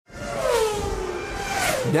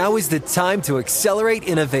Now is the time to accelerate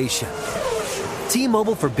innovation.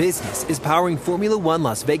 T-Mobile for Business is powering Formula One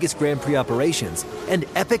Las Vegas Grand Prix operations and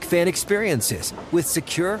epic fan experiences with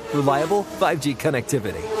secure, reliable 5G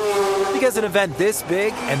connectivity. Because an event this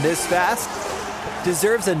big and this fast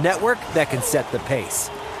deserves a network that can set the pace.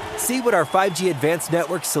 See what our 5G advanced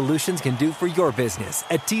network solutions can do for your business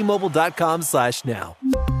at T-Mobile.com/now.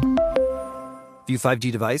 View 5G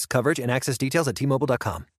device coverage and access details at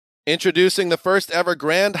T-Mobile.com. Introducing the first ever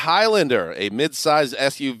Grand Highlander, a mid-sized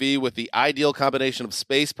SUV with the ideal combination of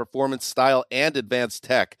space, performance, style, and advanced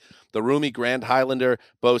tech. The roomy Grand Highlander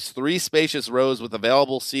boasts 3 spacious rows with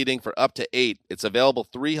available seating for up to 8. Its available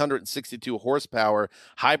 362 horsepower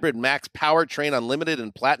hybrid max powertrain, unlimited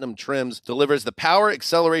and platinum trims, delivers the power,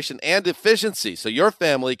 acceleration, and efficiency so your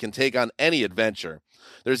family can take on any adventure.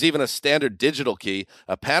 There's even a standard digital key,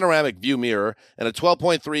 a panoramic view mirror, and a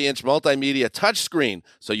 12.3-inch multimedia touchscreen,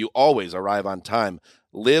 so you always arrive on time.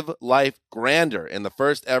 Live life grander in the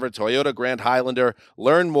first ever Toyota Grand Highlander.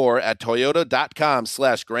 Learn more at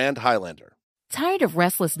toyota.com/Grand Highlander. Tired of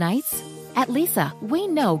restless nights? At Lisa, we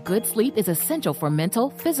know good sleep is essential for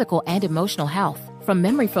mental, physical, and emotional health. From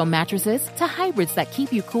memory foam mattresses to hybrids that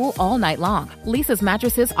keep you cool all night long, Lisa's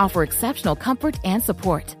mattresses offer exceptional comfort and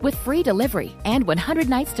support with free delivery and 100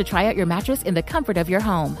 nights to try out your mattress in the comfort of your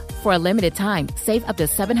home. For a limited time, save up to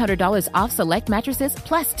 $700 off select mattresses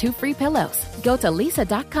plus 2 free pillows. Go to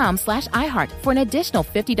lisa.com/iHeart for an additional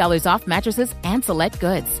 $50 off mattresses and select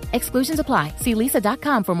goods. Exclusions apply. See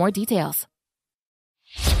lisa.com for more details.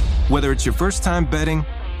 Whether it's your first time betting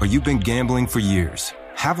or you've been gambling for years,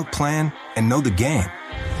 have a plan and know the game.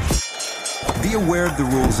 Be aware of the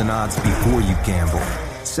rules and odds before you gamble.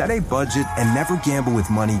 Set a budget and never gamble with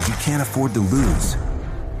money you can't afford to lose.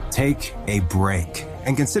 Take a break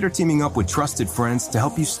and consider teaming up with trusted friends to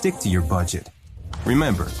help you stick to your budget.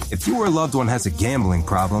 Remember, if you or a loved one has a gambling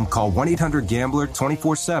problem, call 1-800-GAMBLER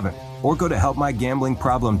 24/7 or go to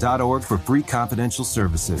helpmygamblingproblem.org for free confidential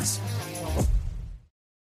services.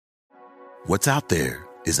 What's out there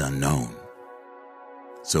is unknown.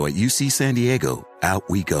 So at UC San Diego, out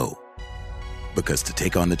we go. Because to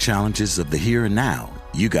take on the challenges of the here and now,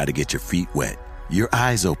 you got to get your feet wet, your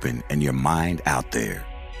eyes open, and your mind out there.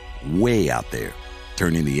 Way out there.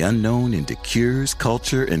 Turning the unknown into cures,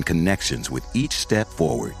 culture, and connections with each step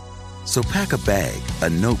forward. So pack a bag, a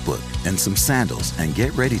notebook, and some sandals and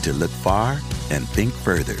get ready to look far and think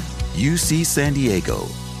further. UC San Diego.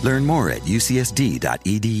 Learn more at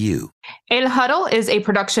ucsd.edu. El Huddle is a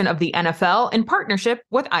production of the NFL in partnership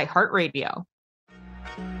with iHeartRadio.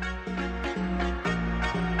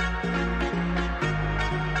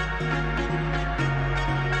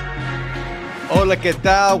 Hola, ¿qué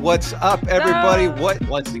tal? What's up, everybody?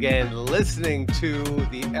 Once again, listening to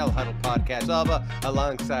the El Huddle podcast, Selva,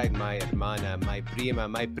 alongside my hermana, my prima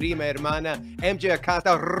hermana, MJ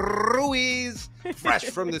Acosta Ruiz, fresh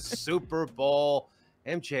from the Super Bowl.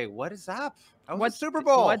 MJ, what is up? What's the Super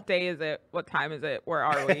Bowl? What day is it? What time is it? Where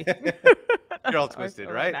are we? You're all twisted,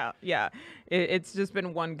 right? Now. Yeah. It's just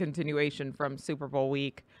been one continuation from Super Bowl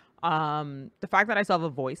week. The fact that I still have a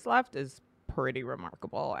voice left is pretty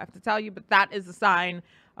remarkable, I have to tell you. But that is a sign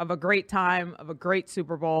of a great time, of a great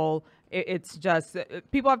Super Bowl. It's just,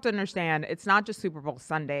 people have to understand, it's not just Super Bowl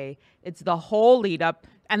Sunday. It's the whole lead up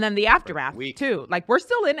and then the aftermath too. Like, we're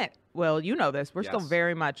still in it. Well, you know this. We're still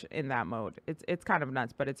very much in that mode. It's kind of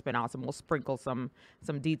nuts, but it's been awesome. We'll sprinkle some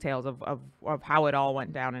details of how it all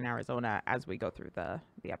went down in Arizona as we go through the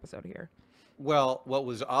episode here. Well, what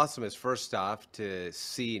was awesome is, first off, to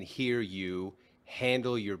see and hear you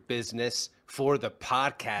handle your business for the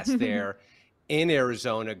podcast there in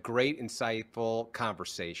Arizona. Great, insightful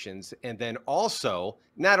conversations. And then also,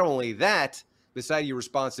 not only that, beside your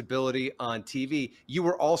responsibility on TV, you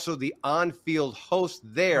were also the on-field host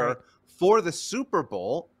there for the Super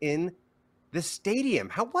Bowl in the stadium.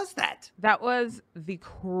 How was that? That was the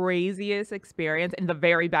craziest experience in the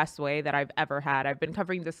very best way that I've ever had. I've been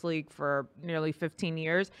covering this league for nearly 15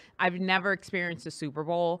 years. I've never experienced a Super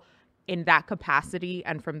Bowl in that capacity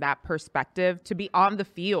and from that perspective, to be on the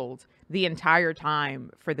field the entire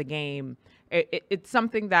time for the game. It's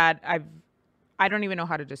something that I don't even know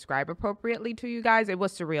how to describe appropriately to you guys. It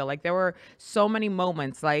was surreal. Like, there were so many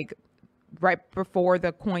moments, like right before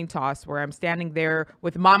the coin toss, where I'm standing there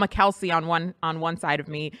with Mama Kelsey on one side of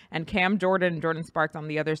me and Cam Jordan Sparks on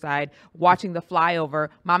the other side, watching the flyover.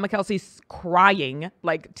 Mama Kelsey's crying,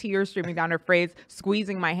 like tears streaming down her face,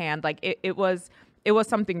 squeezing my hand. Like, it was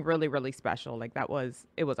something really, really special. Like, it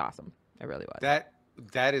was awesome. It really was.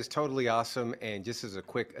 That is totally awesome. And just as a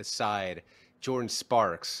quick aside, Jordan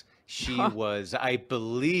Sparks, She was, I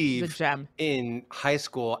believe, gem. in high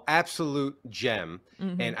school, absolute gem.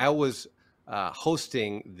 And I was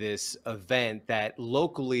hosting this event that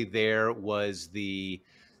locally there was the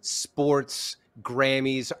sports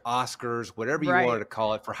Grammys, Oscars, whatever you wanted to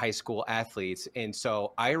call it for high school athletes. And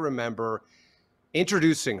so I remember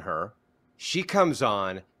introducing her. She comes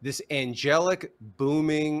on, this angelic,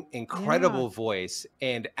 booming, incredible voice.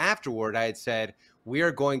 And afterward, I had said, we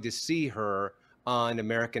are going to see her on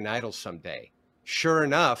American Idol someday. Sure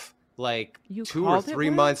enough, like 2 or 3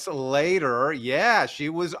 months later, she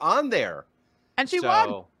was on there. And she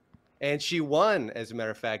won. And she won, as a matter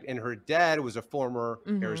of fact. And her dad was a former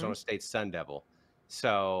Arizona State Sun Devil.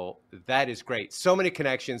 So that is great. So many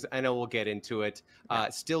connections. I know we'll get into it.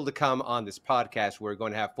 Still to come on this podcast, we're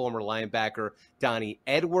going to have former linebacker Donnie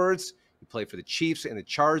Edwards. He played for the Chiefs and the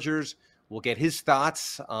Chargers. We'll get his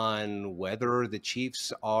thoughts on whether the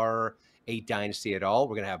Chiefs are a dynasty at all.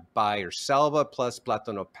 We're going to have Buyer Selva plus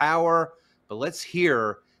Platono Power. But let's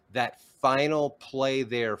hear that final play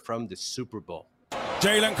there from the Super Bowl.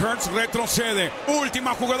 Jalen Hurts retrocede.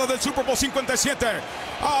 Última jugada del Super Bowl 57.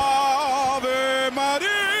 Ave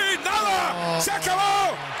María. Nada. Se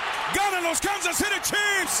acabó. Ganan los Kansas City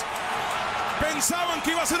Chiefs. Pensaban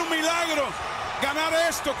que iba a ser un milagro ganar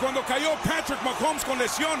esto cuando cayó Patrick Mahomes con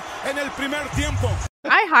lesión en el primer tiempo.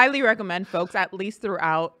 I highly recommend folks, at least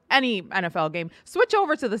throughout any NFL game, switch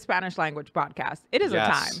over to the Spanish language podcast. It is a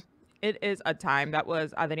time. It is a time. That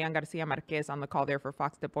was Adrián García Márquez on the call there for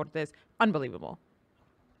Fox Deportes. Unbelievable.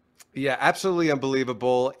 Yeah, absolutely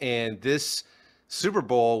unbelievable. And this Super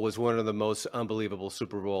Bowl was one of the most unbelievable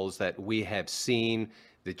Super Bowls that we have seen.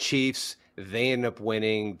 The Chiefs, they end up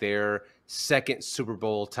winning their second Super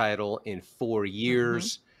Bowl title in 4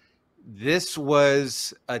 years. This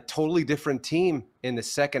was a totally different team in the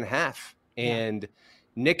second half. And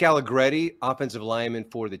Nick Allegretti, offensive lineman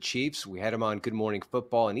for the Chiefs, we had him on Good Morning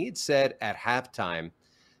Football, and he had said at halftime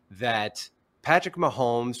that Patrick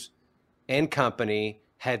Mahomes and company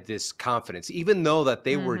had this confidence. Even though that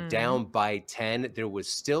they were down by 10, there was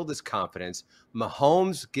still this confidence.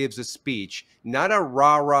 Mahomes gives a speech, not a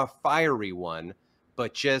rah-rah fiery one,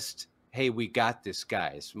 but just, hey, we got this,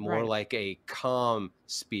 guys. More like a calm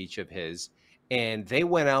speech of his. And they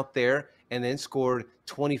went out there and then scored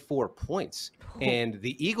 24 points. And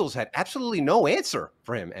the Eagles had absolutely no answer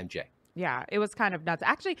for him, MJ. Yeah, it was kind of nuts.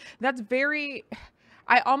 Actually, that's very...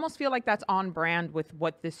 I almost feel like that's on brand with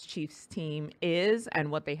what this Chiefs team is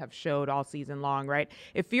and what they have showed all season long, right?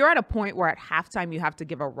 If you're at a point where at halftime you have to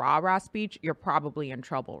give a rah-rah speech, you're probably in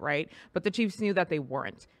trouble, right? But the Chiefs knew that they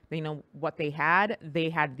weren't. They know what they had. They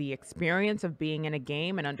had the experience of being in a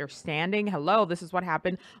game and understanding, hello, this is what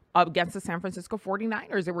happened against the San Francisco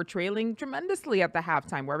 49ers. They were trailing tremendously at the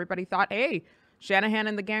halftime where everybody thought, hey, Shanahan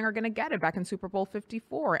and the gang are going to get it back in Super Bowl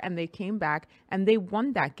 54. And they came back and they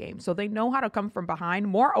won that game. So they know how to come from behind.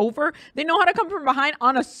 Moreover, they know how to come from behind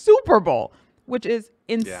on a Super Bowl, which is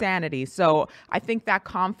insanity. Yeah. So I think that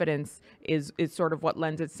confidence is sort of what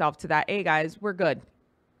lends itself to that. Hey, guys, we're good.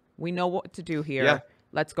 We know what to do here. Yeah.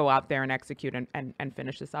 Let's go out there and execute and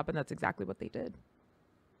finish this up. And that's exactly what they did.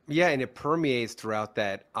 Yeah, and it permeates throughout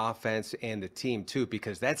that offense and the team, too,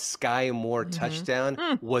 because that Sky Moore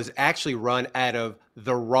touchdown was actually run out of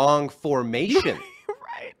the wrong formation.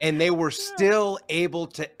 Right. And they were still able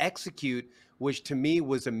to execute, which to me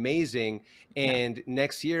was amazing. And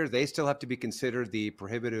next year, they still have to be considered the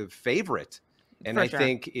prohibitive favorite. And I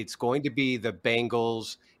think it's going to be the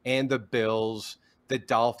Bengals and the Bills, the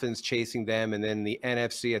Dolphins chasing them, and then the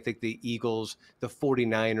NFC, I think the Eagles, the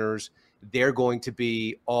 49ers. They're going to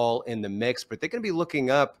be all in the mix, but they're going to be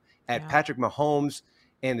looking up at Patrick Mahomes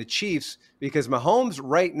and the Chiefs because Mahomes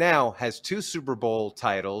right now has 2 Super Bowl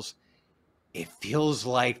titles. It feels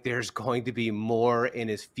like there's going to be more in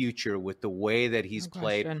his future with the way that he's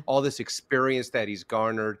played, all this experience that he's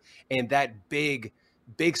garnered, and that big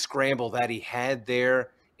scramble that he had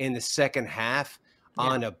there in the second half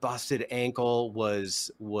on a busted ankle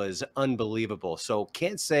was unbelievable. So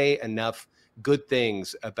can't say enough good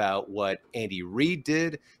things about what Andy Reid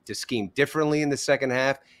did to scheme differently in the second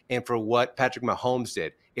half and for what Patrick Mahomes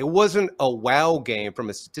did. It wasn't a wow game from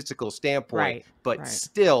a statistical standpoint, but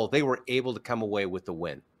still they were able to come away with the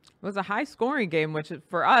win. It was a high scoring game, which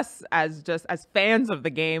for us as fans of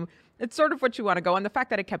the game, it's sort of what you want to go. And the fact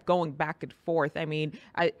that it kept going back and forth. I mean,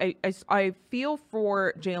 I feel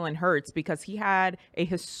for Jalen Hurts because he had a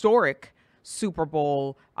historic Super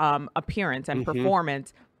Bowl appearance and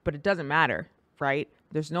performance. But it doesn't matter, right?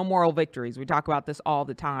 There's no moral victories. We talk about this all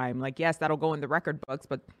the time. Like, yes, that'll go in the record books,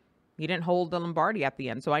 but he didn't hold the Lombardi at the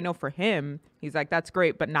end. So I know for him, he's like, that's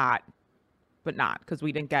great, but not, because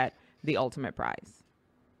we didn't get the ultimate prize.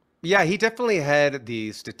 Yeah, he definitely had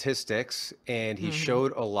the statistics and he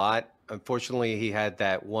showed a lot. Unfortunately, he had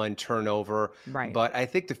that one turnover, Right. but I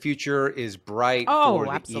think the future is bright for Oh,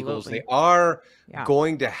 the Eagles. They absolutely. are Yeah.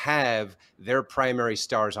 going to have their primary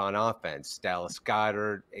stars on offense, Dallas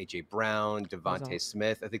Goedert, A.J. Brown, Devontae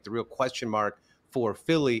Smith. I think the real question mark for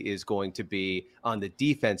Philly is going to be on the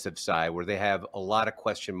defensive side, where they have a lot of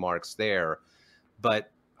question marks there.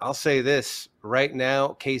 But I'll say this right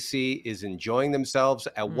now, KC is enjoying themselves.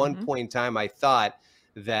 At one point in time, I thought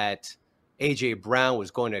that A.J. Brown was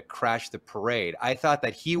going to crash the parade. I thought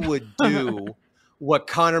that he would do what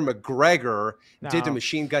Conor McGregor did to No.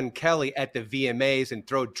 Machine Gun Kelly at the VMAs and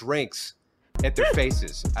throw drinks at their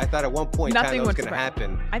faces. I thought at one point in time Nothing that was would going to spread.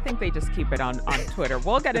 happen. I think they just keep it on Twitter.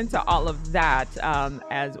 We'll get into all of that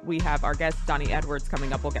as we have our guest, Donnie Edwards,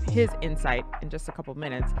 coming up. We'll get his insight in just a couple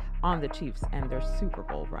minutes on the Chiefs and their Super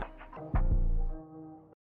Bowl run.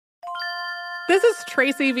 This is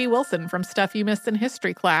Tracy V. Wilson from Stuff You Missed in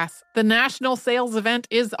History Class. The national sales event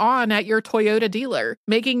is on at your Toyota dealer,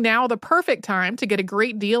 making now the perfect time to get a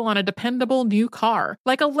great deal on a dependable new car.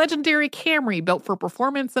 Like a legendary Camry built for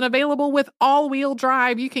performance and available with all-wheel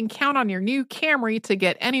drive, you can count on your new Camry to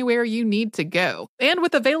get anywhere you need to go. And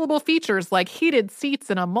with available features like heated seats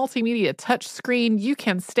and a multimedia touchscreen, you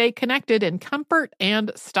can stay connected in comfort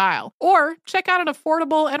and style. Or check out an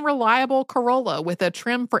affordable and reliable Corolla with a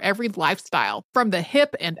trim for every lifestyle. From the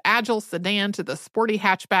hip and agile sedan to the sporty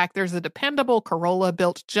hatchback, there's a dependable Corolla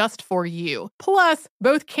built just for you. Plus,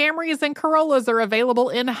 both Camrys and Corollas are available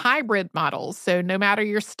in hybrid models, so no matter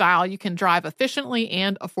your style, you can drive efficiently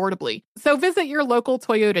and affordably. So visit your local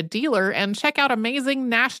Toyota dealer and check out amazing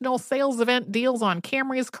national sales event deals on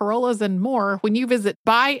Camrys, Corollas, and more when you visit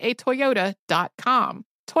buyatoyota.com.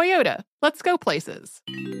 Toyota, let's go places.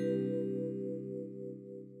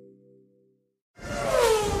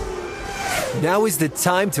 Now is the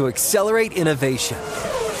time to accelerate innovation.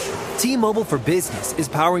 T-Mobile for Business is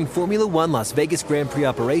powering Formula One Las Vegas Grand Prix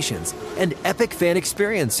operations and epic fan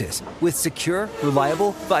experiences with secure,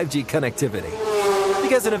 reliable 5G connectivity.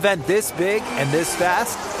 Because an event this big and this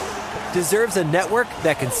fast deserves a network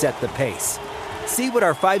that can set the pace. See what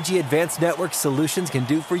our 5G advanced network solutions can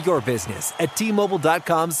do for your business at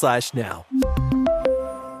T-Mobile.com/now.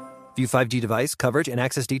 View 5G device coverage and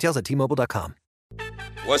access details at T-Mobile.com.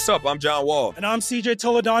 What's up? I'm John Wall. And I'm CJ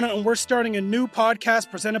Toledano, and we're starting a new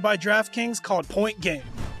podcast presented by DraftKings called Point Game.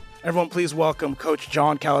 Everyone, please welcome Coach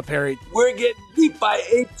John Calipari. We're getting beat by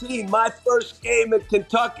 18. My first game in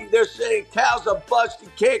Kentucky, they're saying Cal's a bust. He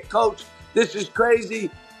can't coach. This is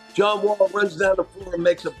crazy. John Wall runs down the floor and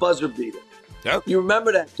makes a buzzer beater. Yep. You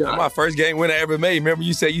remember that, John? That's my first game winner I ever made. Remember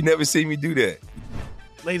you said you never see me do that.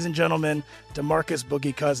 Ladies and gentlemen, DeMarcus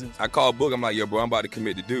Boogie Cousins. I called Book. I'm like, yo, bro, I'm about to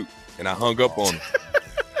commit to Duke. And I hung up on him.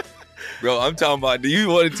 Bro, I'm talking about, do you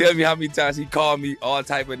want to tell me how many times he called me all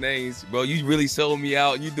type of names? Bro, you really sold me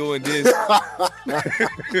out. You doing this.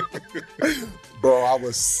 Bro, I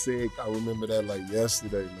was sick. I remember that like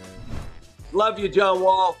yesterday, man. Love you, John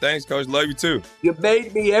Wall. Thanks, Coach. Love you, too. You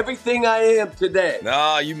made me everything I am today.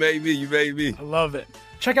 Nah, you made me. You made me. I love it.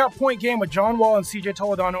 Check out Point Game with John Wall and CJ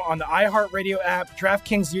Toledano on the iHeartRadio app,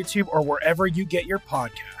 DraftKings YouTube, or wherever you get your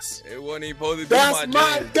podcasts. It wasn't even supposed to be That's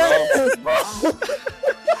my game, bro.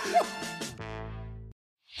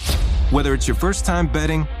 Whether it's your first time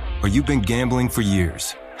betting or you've been gambling for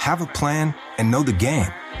years, have a plan and know the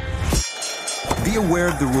game. Be aware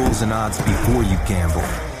of the rules and odds before you gamble.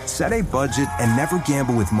 Set a budget and never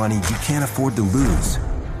gamble with money you can't afford to lose.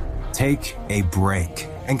 Take a break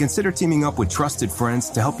and consider teaming up with trusted friends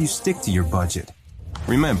to help you stick to your budget.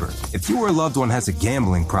 Remember, if you or a loved one has a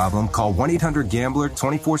gambling problem, call 1-800-GAMBLER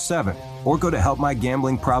 24/7 or go to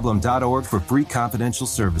helpmygamblingproblem.org for free confidential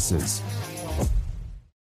services.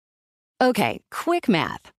 Okay, quick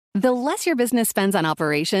math. The less your business spends on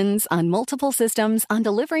operations, on multiple systems, on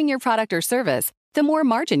delivering your product or service, the more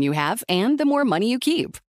margin you have and the more money you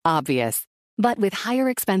keep. Obvious. But with higher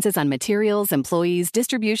expenses on materials, employees,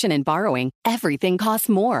 distribution, and borrowing, everything costs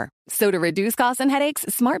more. So to reduce costs and headaches,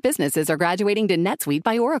 smart businesses are graduating to NetSuite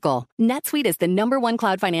by Oracle. NetSuite is the #1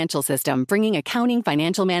 cloud financial system, bringing accounting,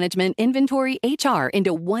 financial management, inventory, HR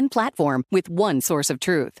into one platform with one source of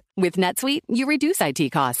truth. With NetSuite, you reduce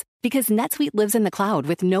IT costs because NetSuite lives in the cloud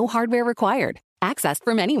with no hardware required, accessed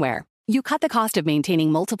from anywhere. You cut the cost of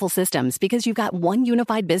maintaining multiple systems because you've got one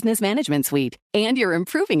unified business management suite. And you're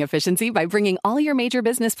improving efficiency by bringing all your major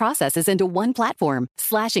business processes into one platform,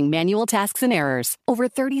 slashing manual tasks and errors. Over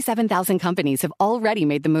 37,000 companies have already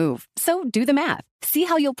made the move. So do the math. See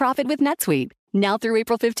how you'll profit with NetSuite. Now through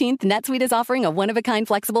April 15th, NetSuite is offering a one-of-a-kind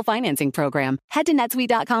flexible financing program. Head to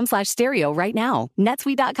netsuite.com/stereo right now.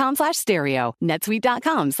 netsuite.com/stereo.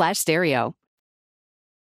 netsuite.com/stereo.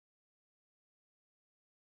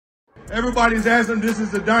 Everybody's asking this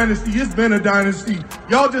is a dynasty. It's been a dynasty.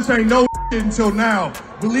 Y'all just ain't know shit until now.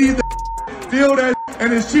 Believe that, feel that,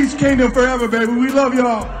 and it's Chiefs Kingdom forever, baby. We love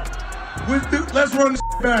y'all. Let's run this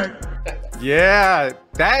back. Yeah,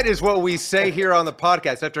 that is what we say here on the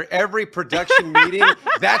podcast. After every production meeting,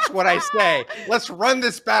 that's what I say. Let's run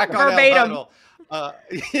this back on Verbatim.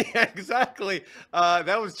 Yeah, exactly.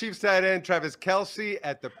 That was Chiefs tight end Travis Kelce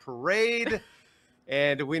at the parade.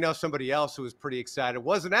 And we know somebody else who was pretty excited.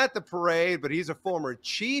 Wasn't at the parade, but he's a former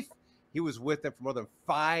Chief. He was with them for more than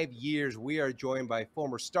 5 years. We are joined by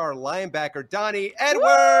former star linebacker Donnie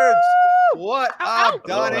Edwards. Woo! What up,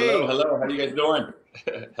 Donnie? Hello. How you guys doing?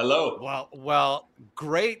 Hello. Well,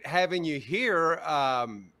 great having you here.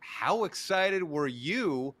 How excited were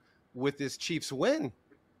you with this Chiefs win?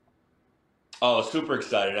 Oh, super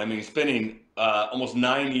excited. I mean, spending almost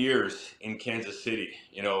 9 years in Kansas City,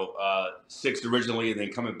 6 originally, and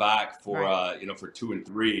then coming back for, for 2 and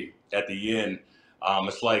 3 at the end.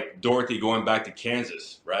 It's like Dorothy going back to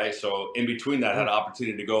Kansas, right? So in between that, I had an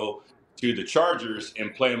opportunity to go to the Chargers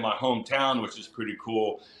and play in my hometown, which is pretty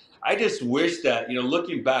cool. I just wish that,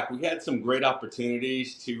 looking back, we had some great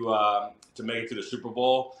opportunities to make it to the Super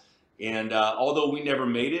Bowl. And although we never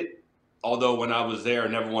made it, although when I was there, I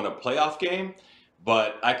never won a playoff game,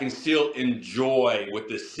 but I can still enjoy with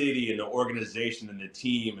the city and the organization and the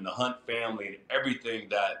team and the Hunt family and everything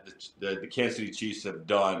that the Kansas City Chiefs have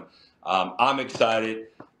done. I'm excited.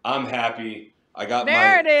 I'm happy. I got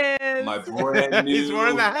my brand new He's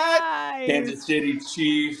wearing the hat. Kansas City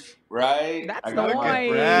Chief, right? That's I got my nice.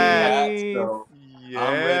 brand new hat, so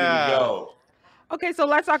I'm ready to go. Okay, so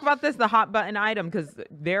let's talk about this, the hot button item, because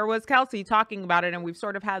there was Kelce talking about it, and we've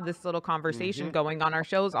sort of had this little conversation going on our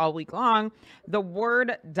shows all week long. The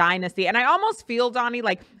word dynasty, and I almost feel, Donnie,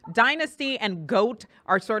 like dynasty and GOAT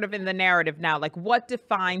are sort of in the narrative now. Like, what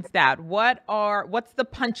defines that? What's the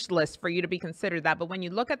punch list for you to be considered that? But when you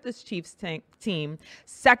look at this Chiefs team,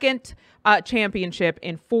 second championship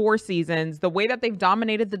in 4 seasons, the way that they've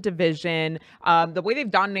dominated the division, the way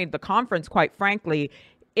they've dominated the conference, quite frankly,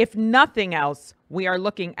 if nothing else, we are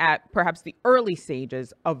looking at perhaps the early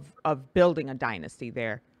stages of building a dynasty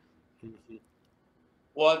there.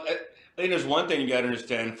 Well, I think there's one thing you got to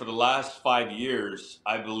understand. For the last 5 years,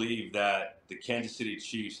 I believe that the Kansas City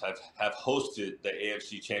Chiefs have hosted the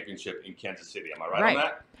AFC Championship in Kansas City. Am I right on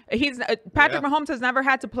that? Patrick Mahomes has never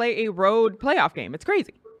had to play a road playoff game. It's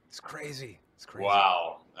crazy. It's crazy.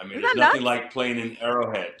 Wow. I mean, there's nothing like playing in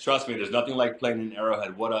Arrowhead. Trust me, there's nothing like playing in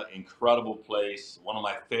Arrowhead. What an incredible place. One of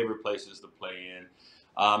my favorite places to play in.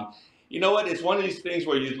 You know what? It's one of these things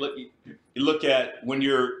where you look at when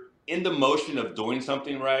you're in the motion of doing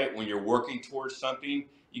something, right? When you're working towards something,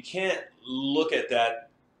 you can't look at that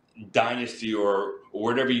dynasty or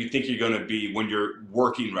whatever you think you're going to be when you're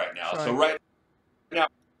working right now. Sure. So right now,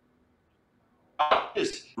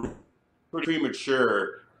 it's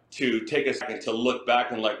premature to take a second to look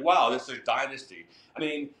back and like, wow, this is a dynasty. I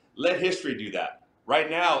mean, let history do that. Right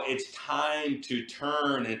now, it's time to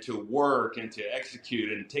turn and to work and to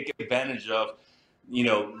execute and take advantage of,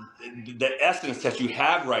 the essence that you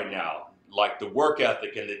have right now, like the work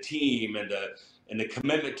ethic and the team and the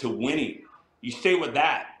commitment to winning. You stay with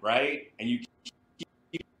that, right? And you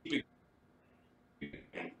keep it,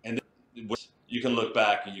 and then you can look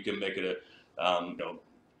back and you can make it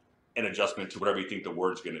an adjustment to whatever you think the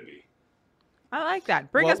word's going to be. I like that.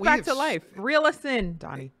 Bring us back to life. Reel us in,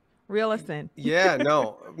 Donnie. Reel us in. Yeah,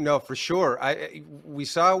 no, for sure. We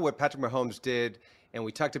saw what Patrick Mahomes did, and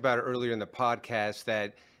we talked about it earlier in the podcast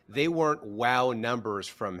that they weren't wow numbers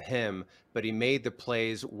from him, but he made the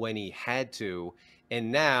plays when he had to. And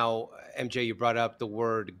now, MJ, you brought up the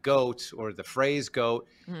word GOAT or the phrase GOAT.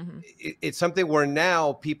 Mm-hmm. It's something where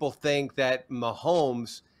now people think that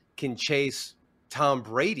Mahomes can chase Tom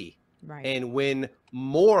Brady and win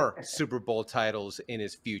more Super Bowl titles in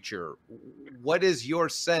his future. What is your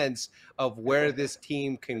sense of where this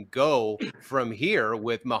team can go from here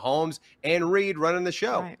with Mahomes and Reed running the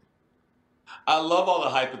show? Right. I love all the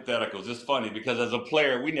hypotheticals. It's funny because as a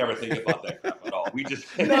player, we never think about that crap at all. We just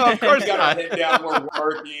no, of course got our head down. We're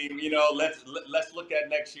working. Let's look at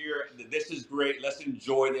next year. This is great. Let's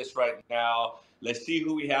enjoy this right now. Let's see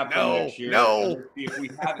who we have for next year. Let's see if we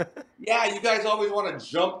have it. Yeah, you guys always want to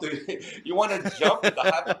jump you want to jump at the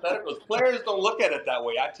hypotheticals. Players don't look at it that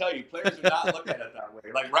way. I tell you, players do not look at it that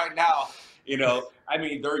way. Like right now, I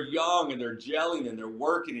mean, they're young and they're gelling and they're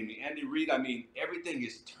working. And Andy Reid, I mean, everything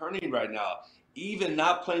is turning right now. even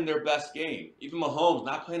not playing their best game, even Mahomes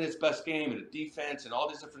not playing his best game, and the defense and all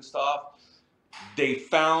this different stuff, they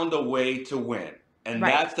found a way to win. And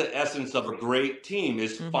that's the essence of a great team,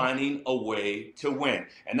 is finding a way to win.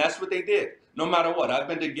 And that's what they did, no matter what. I've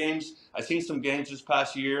been to games. I've seen some games this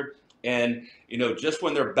past year. And, just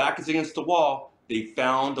when their back is against the wall, they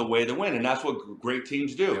found a way to win. And that's what great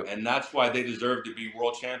teams do. And that's why they deserve to be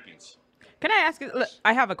world champions. Can I ask you,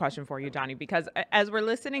 I have a question for you, Donnie, because as we're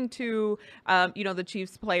listening to, the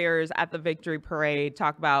Chiefs players at the victory parade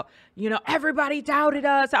talk about, everybody doubted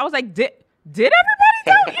us. I was like, did everybody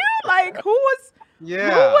doubt you? Like, who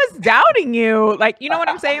was doubting you? Like, you know what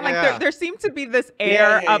I'm saying? Like, there seemed to be this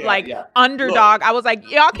air of underdog. Look, I was like,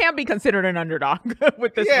 y'all can't be considered an underdog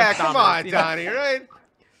with this. Yeah, come on, Donnie, right?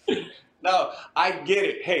 No, I get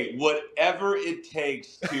it. Hey, whatever it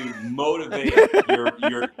takes to motivate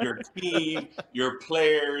your team, your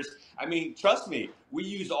players. I mean, trust me, we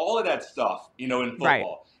use all of that stuff, in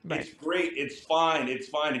football. Right. It's great. It's fine. It's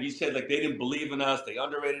fine. If you said, like, they didn't believe in us, they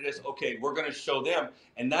underrated us, okay, we're going to show them.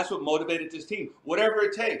 And that's what motivated this team. Whatever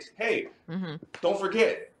it takes. Hey, don't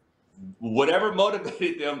forget, whatever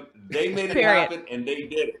motivated them, they made it happen, and they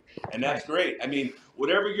did it. And that's great. I mean,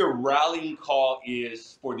 whatever your rallying call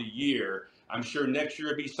is for the year, I'm sure next year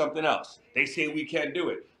it'll be something else. They say we can't do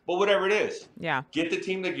it. But whatever it is, get the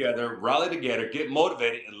team together, rally together, get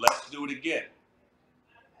motivated, and let's do it again.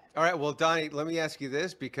 All right. Well, Donnie, let me ask you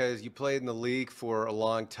this, because you played in the league for a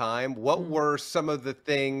long time. What were some of the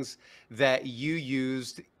things that you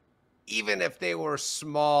used, even if they were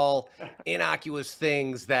small, innocuous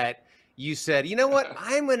things that you said, you know what,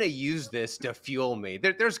 I'm going to use this to fuel me?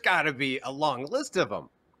 There's got to be a long list of them.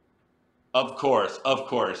 Of course.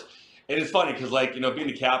 And it's funny because, like, being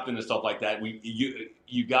the captain and stuff like that,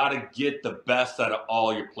 you got to get the best out of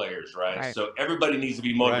all your players, right? So everybody needs to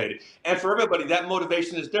be motivated. Right. And for everybody, that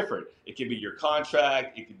motivation is different. It could be your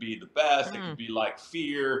contract. It could be the best. It could be, like,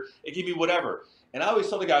 fear. It could be whatever. And I always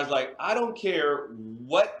tell the guys, like, I don't care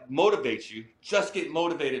what motivates you. Just get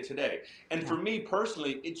motivated today. And for me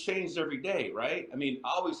personally, it changed every day, right? I mean, I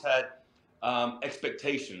always had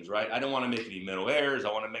expectations, right? I don't want to make any mental errors.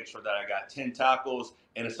 I want to make sure that I got 10 tackles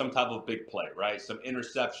and some type of big play, right? Some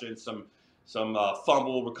interception, some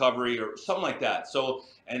fumble recovery or something like that. So,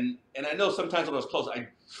 and I know sometimes when I was close, I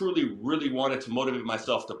truly really wanted to motivate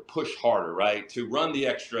myself to push harder, right? To run the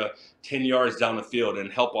extra 10 yards down the field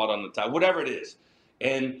and help out on the time, whatever it is.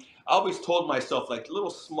 And I always told myself, like, little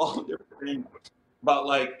small different things about,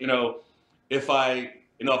 like, if I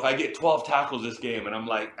get 12 tackles this game and I'm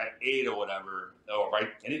like at 8 or whatever, or I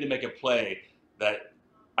need to make a play, that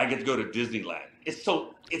I get to go to Disneyland. It's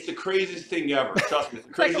the craziest thing ever. Trust me, it's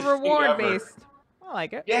the craziest like a reward thing ever. Based. I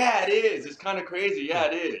like it. Yeah, it is. It's kind of crazy. Yeah,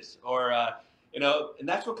 it is. Or and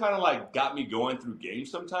that's what kind of like got me going through games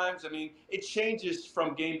sometimes. I mean, it changes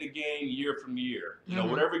from game to game, year from year.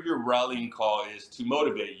 Whatever your rallying call is to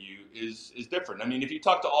motivate you is different. I mean, if you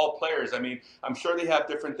talk to all players, I mean, I'm sure they have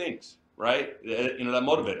different things, right? That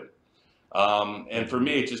motivate them. And for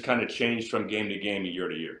me, it just kind of changed from game to game, year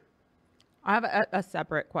to year. I have a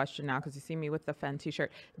separate question now, because you see me with the Fen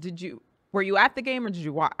T-shirt. Were you at the game, or did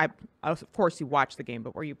you watch? Of course, you watched the game,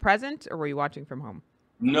 but were you present, or were you watching from home?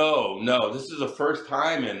 No. This is the first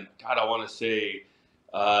time in, God, I want to say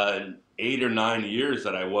 8 or 9 years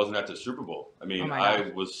that I wasn't at the Super Bowl. I mean, I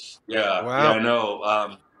was, wow. Yeah, I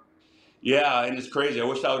know. Yeah, and it's crazy. I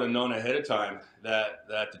wish I would have known ahead of time that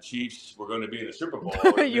the Chiefs were going to be in the Super Bowl.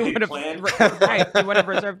 You would have planned. Right. You would have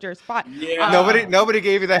reserved your spot. Yeah. Nobody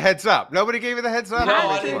gave you the heads up. No,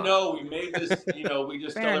 I didn't know. We made this. We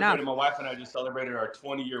just celebrated. My wife and I just celebrated our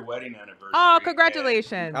 20-year wedding anniversary. Oh,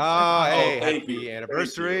 congratulations! Happy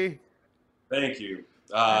anniversary! Thank you.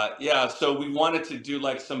 So we wanted to do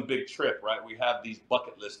like some big trip, right? We have these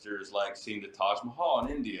bucket listers, like seeing the Taj Mahal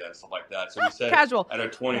in India and stuff like that. So we said at our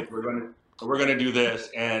 20th, we're gonna do this,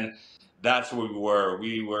 and that's where we were.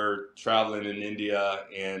 We were traveling in India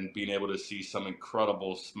and being able to see some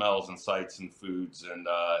incredible smells and sights and foods, and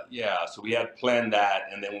so we had planned that,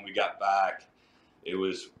 and then when we got back, it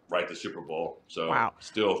was right to Super Bowl. So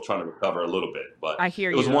still trying to recover a little bit, but I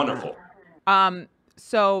hear it was wonderful.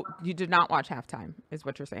 So you did not watch halftime, is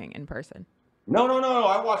what you're saying, in person? No.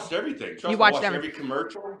 I watched everything. I watched every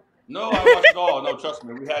commercial. No, I watched it all. No, trust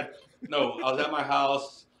me. I was at my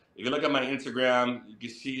house. If you look at my Instagram, you can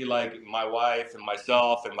see like my wife and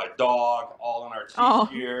myself and my dog all in our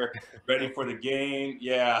Chiefs gear, ready for the game.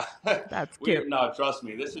 Yeah. That's cute. No, trust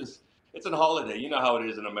me. It's a holiday. You know how it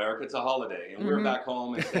is in America. It's a holiday. And we were back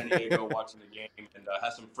home in San Diego watching the game, and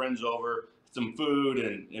had some friends over, some food,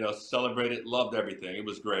 and celebrated, loved everything. It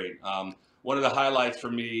was great. One of the highlights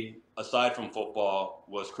for me, aside from football,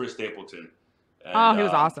 was Chris Stapleton. And, Oh, he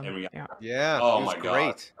was awesome. and Yeah, oh he was my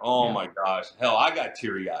great. gosh. Oh Yeah. my gosh. Hell, I got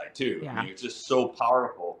teary-eyed too. Yeah. I mean, it's just so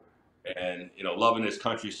powerful, and loving his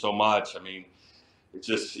country so much. I mean, it's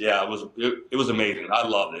just it was amazing. I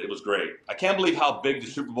loved it. It was great. I can't believe how big the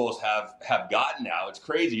Super Bowls have gotten now. It's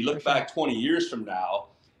crazy. You look back 20 years from now.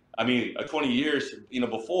 I mean, 20 years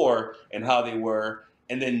before, and how they were.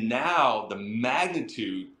 And then now the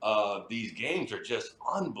magnitude of these games are just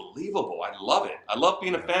unbelievable. I love it. I love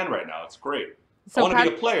being a fan right now. It's great. So I want to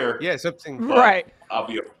be a player. Yeah, something. Right. I'll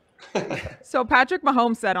be So Patrick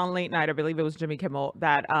Mahomes said on late night, I believe it was Jimmy Kimmel,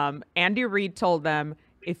 that Andy Reid told them,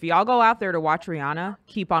 if y'all go out there to watch Rihanna,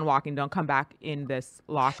 keep on walking. Don't come back in this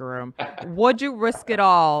locker room. Would you risk it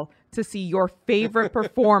all to see your favorite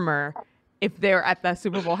performer if they're at the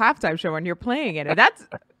Super Bowl halftime show and you're playing it? And that's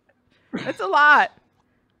a lot.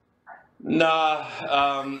 Nah,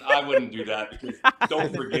 I wouldn't do that, because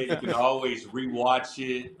don't forget, you can always rewatch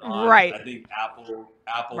it on, Right. I think, Apple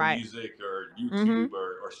Right. Music or YouTube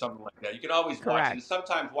or something like that. You can always watch Correct. it. And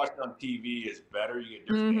sometimes watching on TV is better. You get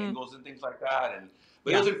different angles and things like that.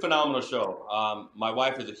 But Yeah. it was a phenomenal show. My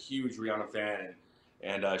wife is a huge Rihanna fan,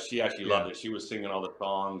 and she actually loved it. She was singing all the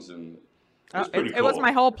songs, and it was pretty cool. It was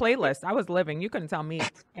my whole playlist. I was living. You couldn't tell me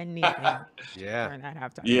anything Yeah. during that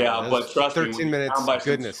halftime. Yeah, but trust me, 13 when you're minutes, down by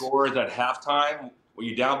goodness. some scores at halftime,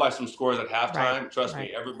 trust Right.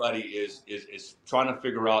 me, everybody is trying to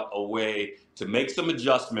figure out a way to make some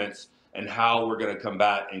adjustments and how we're going to come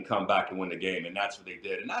back and win the game. And that's what they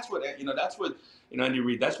did. And that's what Andy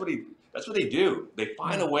Reid, that's what they do. They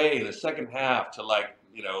find a way in the second half to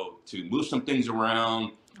move some things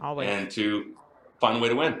around. Always. And to find a way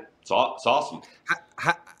to win. It's awesome.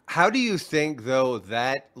 How do you think, though,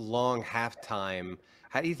 that long halftime,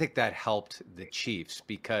 how do you think that helped the Chiefs?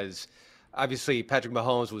 Because obviously Patrick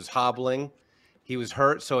Mahomes was hobbling. He was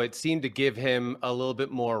hurt, so it seemed to give him a little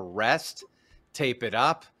bit more rest, tape it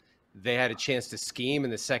up. They had a chance to scheme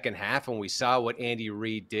in the second half, and we saw what Andy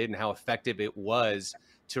Reid did and how effective it was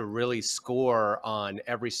to really score on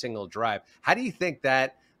every single drive. How do you think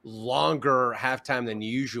that longer halftime than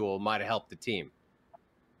usual might have helped the team?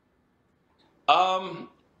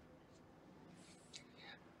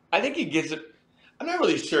 I think he gives it. I'm not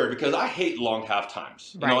really sure, because I hate long half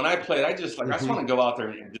times. When I played, I just want to go out there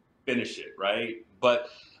and just finish it, right? But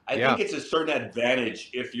I think it's a certain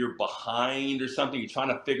advantage if you're behind or something, you're trying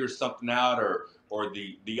to figure something out, or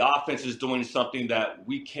the offense is doing something that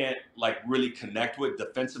we can't really connect with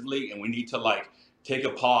defensively, and we need to take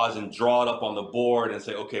a pause and draw it up on the board and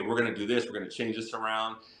say, okay, we're going to do this, we're going to change this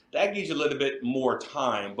around. That gives you a little bit more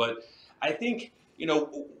time. But I think,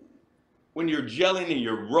 when you're gelling and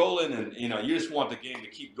you're rolling and, you just want the game to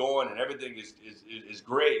keep going and everything is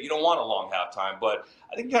great, you don't want a long halftime. But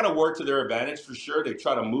I think it kind of worked to their advantage for sure. They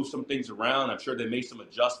try to move some things around. I'm sure they made some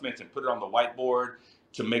adjustments and put it on the whiteboard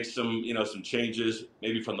to make some, some changes,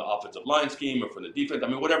 maybe from the offensive line scheme or from the defense. I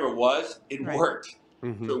mean, whatever it was, it worked.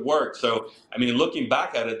 It worked. So, I mean, looking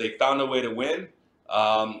back at it, they found a way to win.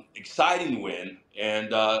 Exciting win.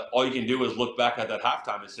 And all you can do is look back at that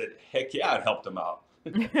halftime and say, heck yeah, it helped them out.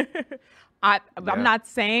 I'm not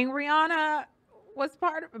saying Rihanna was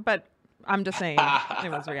part of it, but I'm just saying it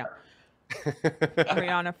was Rihanna.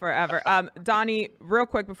 Rihanna forever. Donnie, real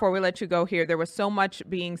quick before we let you go here, there was so much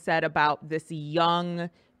being said about this young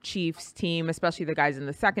Chiefs team, especially the guys in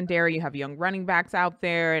the secondary. You have young running backs out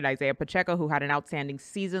there, and Isaiah Pacheco, who had an outstanding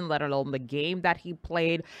season, let alone the game that he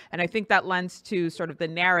played. And I think that lends to sort of the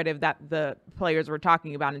narrative that the players were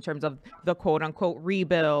talking about in terms of the quote-unquote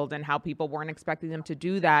rebuild and how people weren't expecting them to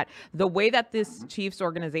do that. The way that this Chiefs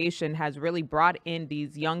organization has really brought in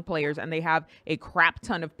these young players, and they have a crap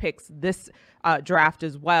ton of picks this draft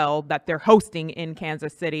as well that they're hosting in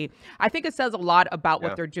Kansas City. I think it says a lot about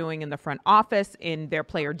what they're doing in the front office, in their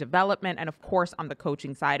player development, and of course on the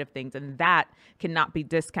coaching side of things. And that cannot be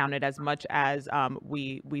discounted as much as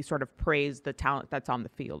we sort of praise the talent that's on the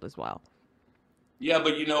field as well. Yeah,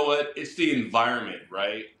 but you know what? It's the environment,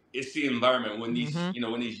 right? It's the environment. When these,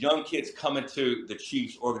 when these young kids come into the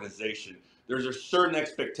Chiefs organization, there's a certain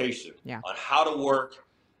expectation on how to work,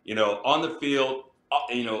 on the field,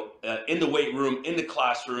 in the weight room, in the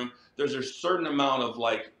classroom. There's a certain amount of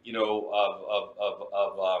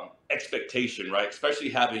expectation, right? Especially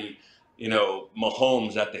having,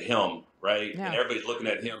 Mahomes at the helm, right? Yeah. And everybody's looking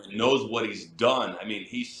at him and knows what he's done. I mean,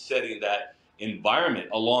 he's setting that environment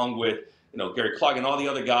along with, Gary Clark and all the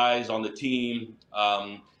other guys on the team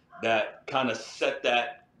that kind of set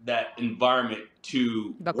that environment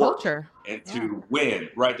to the work culture and to win,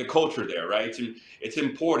 right? The culture there, right? It's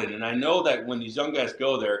important. And I know that when these young guys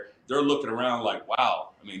go there, they're looking around like,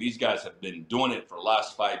 wow, I mean, these guys have been doing it for the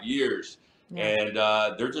last 5 years. And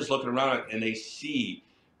they're just looking around and they see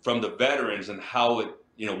from the veterans and how it,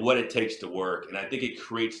 what it takes to work. And I think it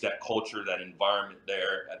creates that culture, that environment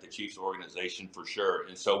there at the Chiefs organization for sure.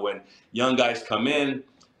 And so when young guys come in,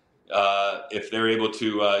 if they're able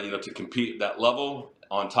to, to compete at that level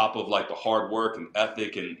on top of like the hard work and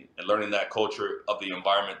ethic and learning that culture of the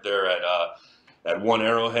environment there at One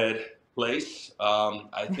Arrowhead Place,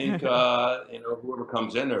 I think, whoever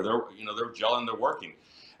comes in there, they're gelling, they're working.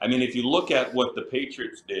 I mean, if you look at what the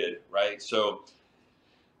Patriots did, right? So,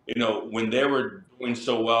 when they were doing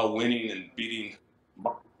so well, winning and beating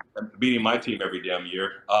my team every damn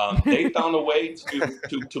year, they found a way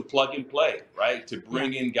to plug and play, right? To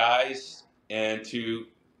bring in guys and to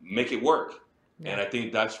make it work. Yeah. And I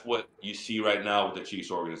think that's what you see right now with the Chiefs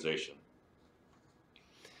organization.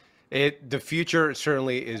 The future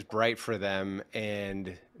certainly is bright for them,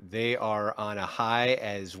 and they are on a high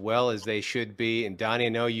as well as they should be. And Donnie, I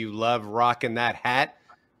know you love rocking that hat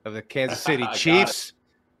of the Kansas City Chiefs.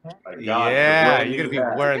 Yeah, you're going to be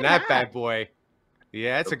wearing that bad boy.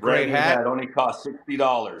 Yeah, it's a great hat. It only costs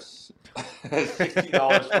 $60.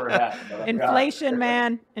 $60 per hat. Inflation,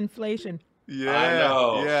 man. Inflation. Yeah, I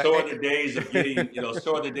know. Yeah. So are the days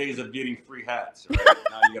of getting, free hats. Right?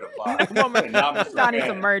 Now you got to buy. Donnie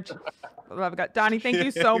some merch. Donnie, thank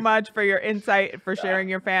you so much for your insight, for sharing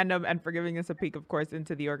your fandom, and for giving us a peek, of course,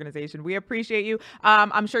 into the organization. We appreciate you.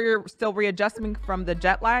 I'm sure you're still readjusting from the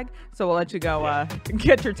jet lag, so we'll let you go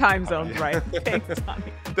get your time zones right. Thanks,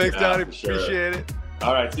 Donnie. Thanks, Donnie. Sure. Appreciate it.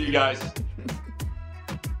 All right, see you guys.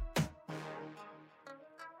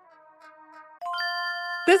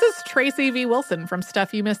 This is Tracy V. Wilson from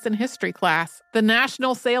Stuff You Missed in History Class. The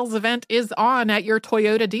national sales event is on at your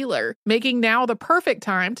Toyota dealer, making now the perfect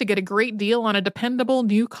time to get a great deal on a dependable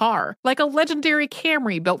new car. Like a legendary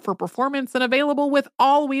Camry built for performance and available with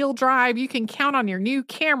all-wheel drive, you can count on your new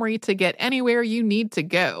Camry to get anywhere you need to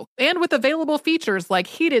go. And with available features like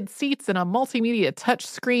heated seats and a multimedia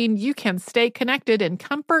touchscreen, you can stay connected in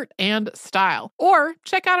comfort and style. Or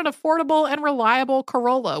check out an affordable and reliable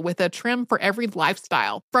Corolla with a trim for every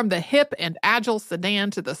lifestyle. From the hip and agile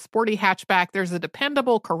sedan to the sporty hatchback, there's a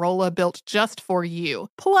dependable Corolla built just for you.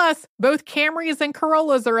 Plus, both Camrys and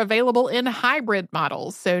Corollas are available in hybrid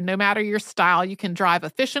models, so no matter your style, you can drive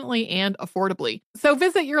efficiently and affordably. So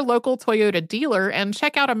visit your local Toyota dealer and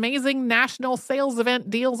check out amazing national sales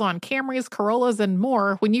event deals on Camrys, Corollas, and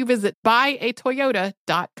more when you visit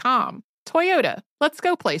buyatoyota.com. Toyota, let's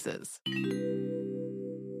go places.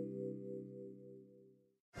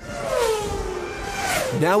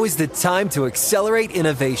 Now is the time to accelerate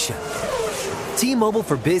innovation. T-Mobile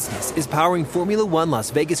for Business is powering Formula One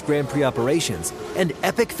Las Vegas Grand Prix operations and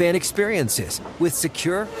epic fan experiences with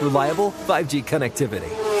secure, reliable 5G connectivity.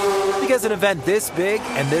 Because an event this big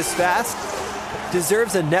and this fast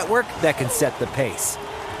deserves a network that can set the pace.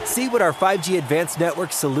 See what our 5G advanced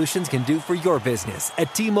network solutions can do for your business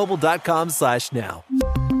at T-Mobile.com/now.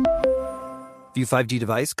 View 5G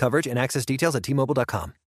device coverage and access details at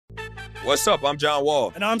T-Mobile.com. What's up? I'm John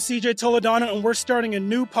Wall. And I'm CJ Toledano, and we're starting a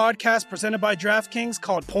new podcast presented by DraftKings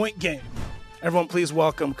called Point Game. Everyone, please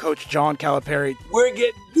welcome Coach John Calipari. We're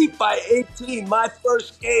getting beat by 18. My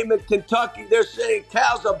first game in Kentucky, they're saying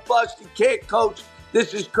Cal's a bust. He can't coach.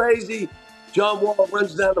 This is crazy. John Wall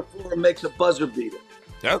runs down the floor and makes a buzzer beater.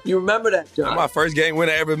 Yep. You remember that, John? That's my first game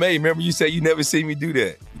winner I ever made. Remember you said you never see me do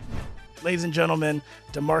that. Ladies and gentlemen,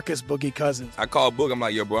 DeMarcus Boogie Cousins. I called Boog. I'm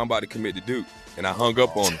like, yo, bro, I'm about to commit to Duke. And I hung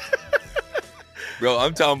up on him. Bro,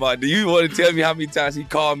 I'm talking about, do you want to tell me how many times he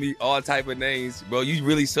called me all type of names? Bro, you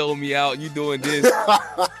really sold me out. You doing this.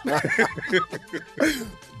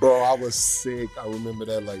 Bro, I was sick. I remember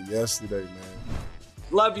that like yesterday, man.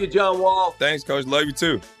 Love you, John Wall. Thanks, Coach. Love you,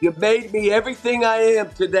 too. You made me everything I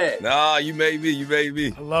am today. Nah, you made me. You made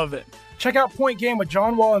me. I love it. Check out Point Game with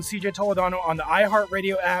John Wall and CJ Toledano on the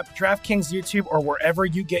iHeartRadio app, DraftKings YouTube, or wherever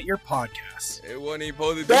you get your podcasts. It wasn't even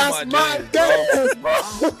supposed to be That's my dance, bro.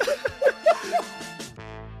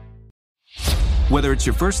 Whether it's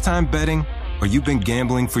your first time betting or you've been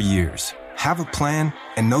gambling for years, have a plan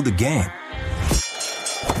and know the game.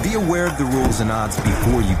 Be aware of the rules and odds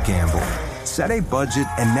before you gamble. Set a budget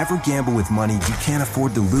and never gamble with money you can't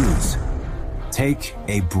afford to lose. Take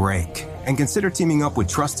a break and consider teaming up with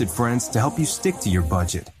trusted friends to help you stick to your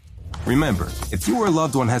budget. Remember, if you or a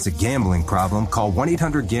loved one has a gambling problem, call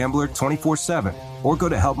 1-800-GAMBLER 24/7 or go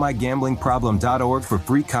to helpmygamblingproblem.org for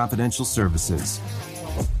free confidential services.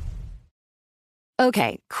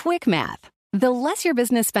 Okay, quick math. The less your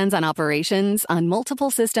business spends on operations, on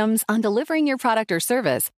multiple systems, on delivering your product or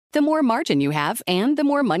service, the more margin you have and the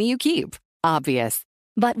more money you keep. Obvious.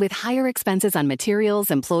 But with higher expenses on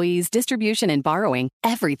materials, employees, distribution, and borrowing,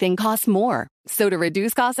 everything costs more. So to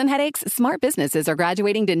reduce costs and headaches, smart businesses are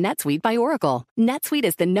graduating to NetSuite by Oracle. NetSuite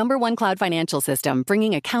is the #1 cloud financial system,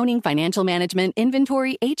 bringing accounting, financial management,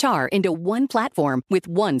 inventory, HR into one platform with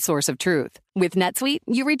one source of truth. With NetSuite,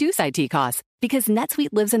 you reduce IT costs because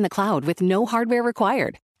NetSuite lives in the cloud with no hardware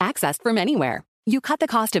required, accessed from anywhere. You cut the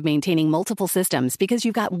cost of maintaining multiple systems because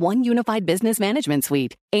you've got one unified business management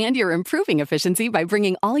suite. And you're improving efficiency by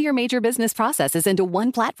bringing all your major business processes into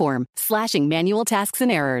one platform, slashing manual tasks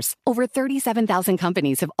and errors. Over 37,000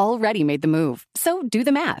 companies have already made the move. So do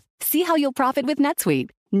the math. See how you'll profit with NetSuite.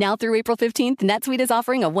 Now through April 15th, NetSuite is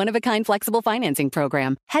offering a one-of-a-kind flexible financing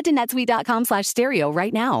program. Head to netsuite.com/stereo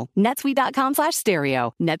right now.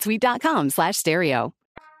 netsuite.com/stereo. netsuite.com/stereo.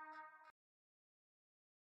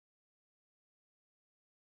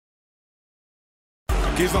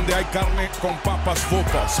 Aquí es donde hay carne con papas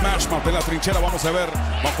fútbol. Smash Mouth en la trinchera. Vamos a ver.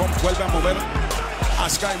 Mahomes vuelve a mover a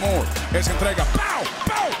Sky Moore. Esa entrega. ¡Pau!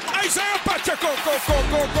 ¡Pau! Isaiah Pacheco. Go.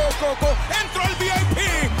 Entró el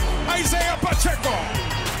VIP. Isaiah Pacheco.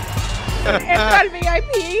 Entró el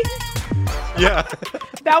VIP. Yeah.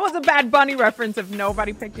 That was a Bad Bunny reference if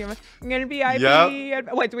nobody picked him. I'm going to be VIP. Yep.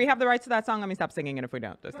 Wait, do we have the rights to that song? Let me stop singing it if we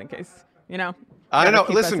don't, just in case. You know? I know.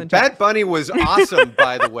 Listen, Bad Bunny was awesome,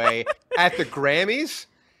 by the way, at the Grammys.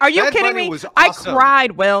 Are you Bad kidding Bunny me? Was I awesome.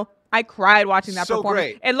 cried, Will. I cried watching that So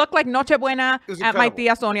performance. great. It looked like Nochebuena at my incredible.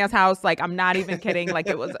 tia Sonia's house. Like, I'm not even kidding. Like,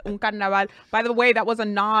 it was un carnaval. By the way, that was a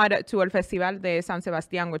nod to El Festival de San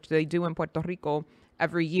Sebastián, which they do in Puerto Rico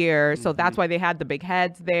every year. So that's why they had the big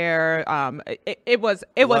heads there. It was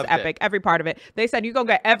epic. Every part of it. They said you go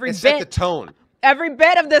get every bit. Set the tone. Every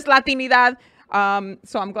bit of this Latinidad.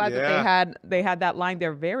 So I'm glad that they had that line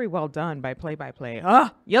there. Very well done by play-by-play.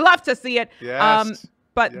 You love to see it. Yes.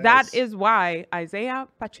 But that is why Isaiah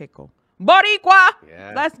Pacheco. Boricua!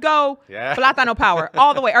 Yeah. Let's go. Yeah. Plátano power.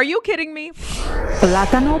 All the way. Are you kidding me?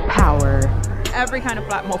 Plátano power. Every kind of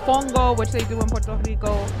mofongo, which they do in Puerto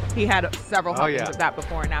Rico. He had several helpings of that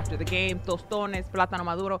before and after the game. Tostones, plátano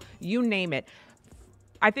maduro, you name it.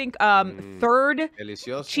 I think third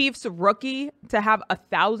Delicioso. Chiefs rookie to have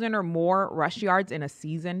 1,000 or more rush yards in a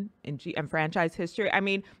season in franchise history. I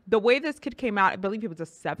mean, the way this kid came out, I believe he was a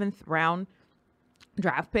 7th round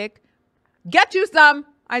draft pick. Get you some,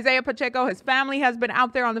 Isaiah Pacheco. His family has been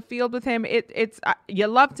out there on the field with him. It's you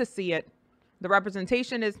love to see it. The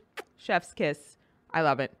representation is chef's kiss. I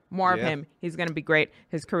love it. More of him. He's going to be great.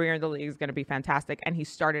 His career in the league is going to be fantastic. And he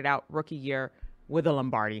started out rookie year with a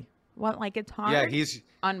Lombardi. Well, like, it's hard. Yeah, he's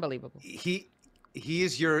unbelievable.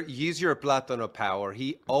 He's your Plátano power.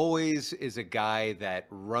 He always is a guy that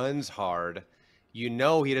runs hard. You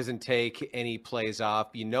know he doesn't take any plays off.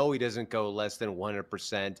 You know he doesn't go less than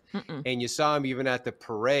 100%. And you saw him even at the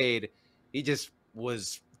parade. He just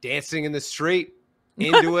was dancing in the street,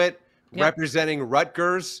 into it, representing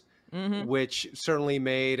Rutgers, which certainly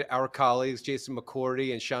made our colleagues Jason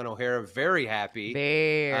McCourty and Sean O'Hara very happy,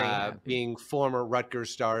 being former Rutgers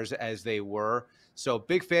stars as they were. So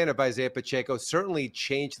big fan of Isaiah Pacheco. Certainly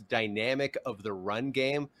changed the dynamic of the run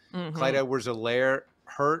game. Clyde Edwards-Helaire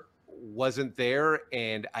wasn't there,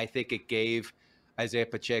 and I think it gave Isaiah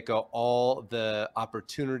Pacheco all the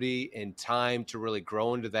opportunity and time to really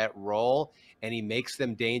grow into that role, and he makes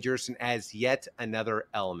them dangerous and adds yet another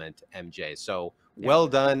element, MJ. So well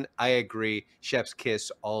done. I agree. Chef's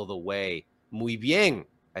kiss all the way. Muy bien,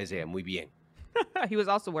 Isaiah. Muy bien. He was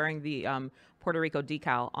also wearing the Puerto Rico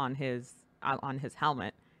decal on his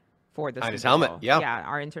helmet for the on his helmet. Yeah,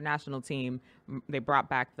 our international team, they brought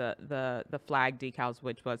back the flag decals,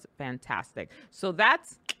 which was fantastic. So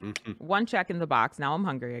that's one check in the box. Now I'm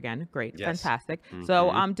hungry again. Great. Yes. Fantastic.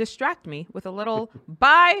 So distract me with a little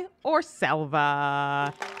buy or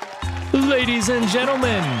Selva. Ladies and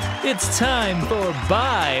gentlemen, it's time for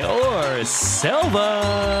buy or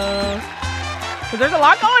Selva. So there's a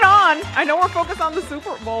lot going on. I know we're focused on the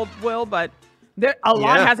Super Bowl, Will, but a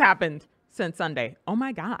lot has happened since Sunday. Oh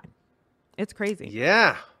my God. It's crazy.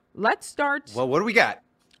 Yeah. Let's start. Well, what do we got?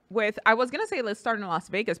 I was going to say let's start in Las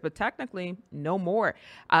Vegas, but technically no more.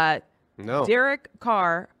 No. Derek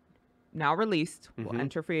Carr, now released, will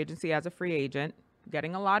enter free agency as a free agent,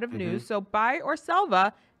 getting a lot of news. So buy or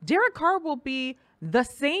Selva, Derek Carr will be the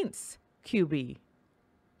Saints QB.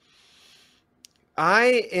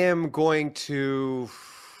 I am going to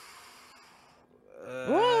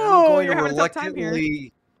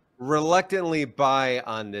reluctantly buy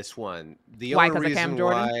on this one. The why? Only reason Cam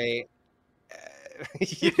Jordan? why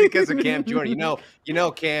because of Cam Jordan. You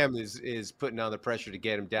know Cam is putting on the pressure to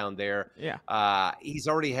get him down there. Yeah. He's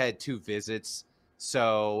already had 2 visits.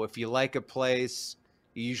 So if you like a place,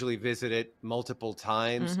 You usually visit it multiple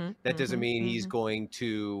times. Mhm, That doesn't mhm, mean he's mhm. going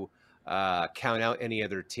to count out any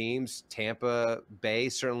other teams. Tampa Bay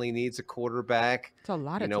certainly needs a quarterback. It's a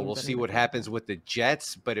lot You of know, teams we'll that see need a what quarterback. happens with the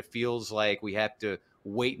Jets, but it feels like we have to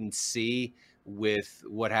wait and see with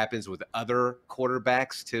what happens with other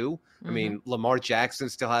quarterbacks too. I Mhm. mean, Lamar Jackson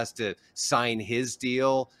still has to sign his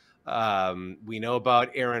deal. We know about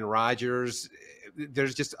Aaron Rodgers.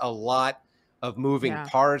 There's just a lot of moving Yeah.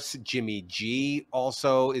 parts. Jimmy G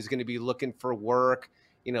also is going to be looking for work.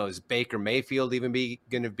 You know, is Baker Mayfield even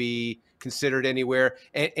going to be considered anywhere?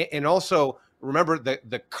 And also remember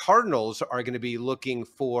the Cardinals are going to be looking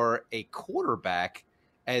for a quarterback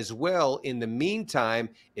as well. In the meantime,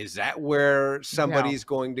 is that where Yeah. somebody's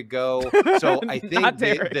going to go? So I Not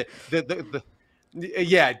think Derek.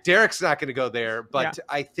 yeah, Derek's not going to go there, Yeah. but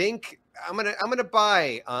I think I'm gonna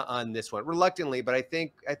buy on this one reluctantly, but I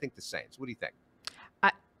think the Saints. What do you think?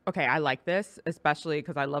 Okay, I like this, especially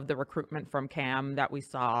because I love the recruitment from Cam that we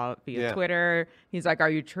saw via Yeah. Twitter. He's like, "Are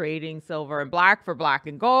you trading silver and black for black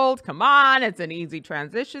and gold? Come on, it's an easy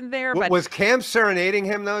transition there." But Was Cam serenading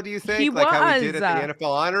him though? Do you think he like how he did was. at the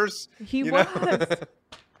NFL honors? He You know? was.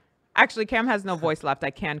 Actually, Cam has no voice left.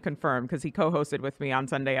 I can confirm because he co-hosted with me on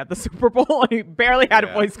Sunday at the Super Bowl. He barely had a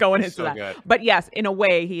Yeah, voice going into so that. good. But yes, in a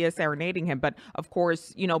way, he is serenading him. But of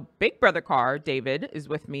course, Big Brother Carr, David, is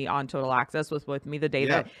with me on Total Access, was with me the day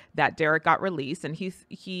Yeah. that Derek got released. And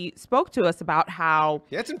he spoke to us about how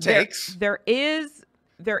He had some takes. there is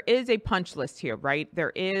a punch list here, right?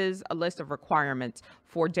 There is a list of requirements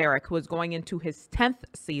for Derek, who is going into his 10th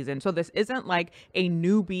season. So this isn't like a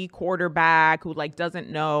newbie quarterback who doesn't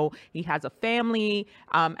know. He has a family,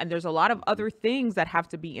 and there's a lot of other things that have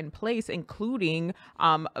to be in place, including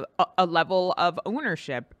a level of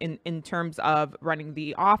ownership in terms of running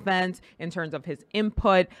the offense, in terms of his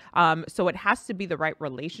input. So it has to be the right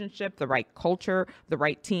relationship, the right culture, the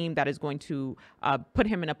right team that is going to put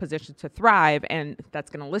him in a position to thrive, and that's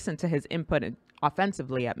going to listen to his input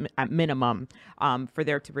offensively at minimum for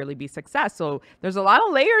there to really be success. So there's a lot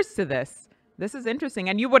of layers to this. This is interesting.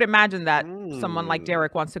 And you would imagine that someone like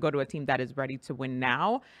Derek wants to go to a team that is ready to win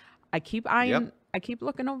now. I keep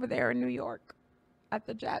looking over there in New York at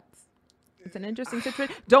the Jets. It's an interesting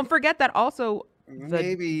situation. Don't forget that also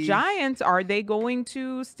the Giants, are they going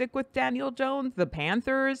to stick with Daniel Jones? The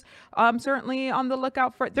Panthers, certainly on the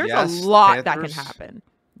lookout for. There's a lot that can happen.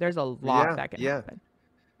 There's a lot that can happen.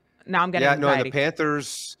 Now I'm getting anxiety. The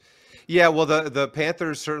Panthers. Yeah, well, the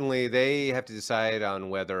Panthers certainly, they have to decide on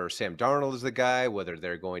whether Sam Darnold is the guy, whether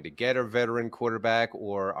they're going to get a veteran quarterback,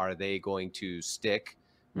 or are they going to stick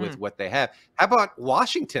with what they have. How about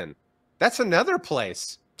Washington? That's another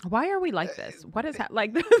place. Why are we like this? What is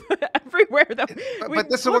everywhere that but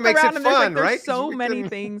this is what makes it fun, right? There's so many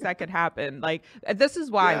things that could happen. This is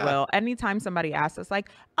why, Will, anytime somebody asks us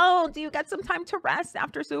 "Oh, do you get some time to rest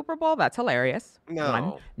after Super Bowl?" That's hilarious.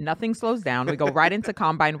 No. Nothing slows down. We go right into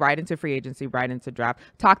combine, right into free agency, right into draft.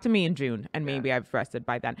 Talk to me in June, and maybe I've rested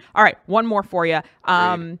by then. All right, one more for you.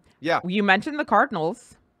 You mentioned the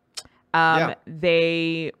Cardinals.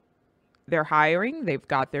 They're hiring. They've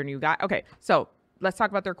got their new guy. Okay, so let's talk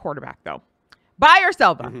about their quarterback, though. Buy or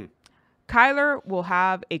Selva. Mm-hmm. Kyler will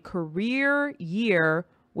have a career year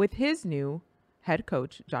with his new head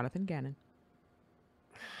coach, Jonathan Gannon.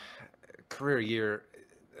 Career year.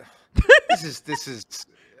 This is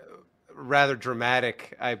rather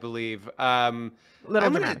dramatic, I believe. I'm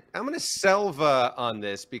gonna Selva on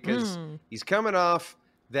this because he's coming off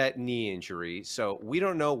that knee injury, so we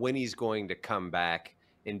don't know when he's going to come back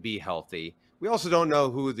and be healthy. We also don't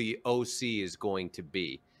know who the OC is going to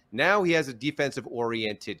be. Now he has a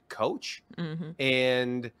defensive-oriented coach,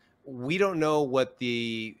 and we don't know what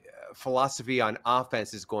the philosophy on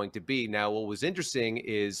offense is going to be. Now, what was interesting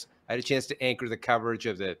is I had a chance to anchor the coverage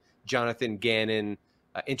of the Jonathan Gannon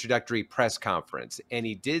introductory press conference, and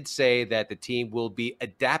he did say that the team will be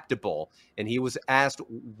adaptable. And he was asked,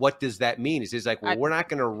 what does that mean? He says, well, we're not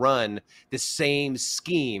going to run the same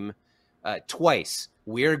scheme twice.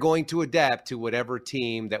 We're going to adapt to whatever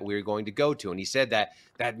team that we're going to go to. And he said that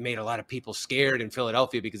made a lot of people scared in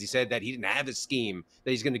Philadelphia because he said that he didn't have a scheme, that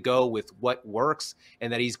he's going to go with what works,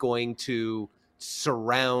 and that he's going to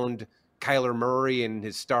surround Kyler Murray and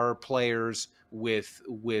his star players with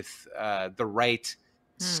the right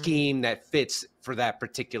scheme that fits for that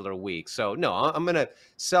particular week. So no, I'm going to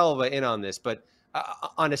Selva in on this. But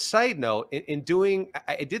on a side note,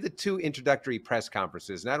 I did the 2 introductory press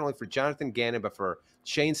conferences, not only for Jonathan Gannon, but for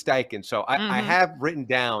Shane Steichen. So I have written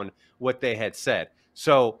down what they had said.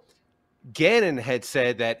 So Gannon had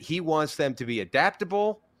said that he wants them to be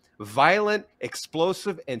adaptable, violent,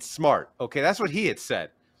 explosive, and smart. Okay, that's what he had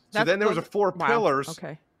said. So then there was a four wow. pillars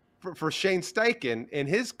Okay. for Shane Steichen in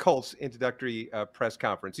his Colts introductory press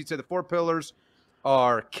conference. He said the four pillars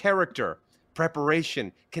are character,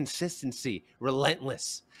 preparation, consistency,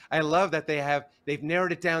 relentless. I love that they've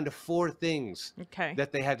narrowed it down to four things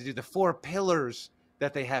that they have to do. The four pillars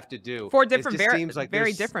that they have to do. Four different,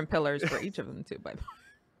 very different pillars for each of them too, by the way.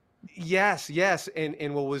 Yes.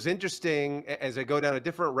 And what was interesting, as I go down a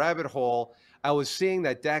different rabbit hole, I was seeing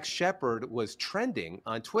that Dax Shepard was trending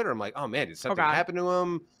on Twitter. I'm like, oh man, did something happen to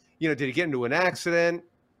him? Did he get into an accident?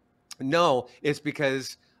 No, it's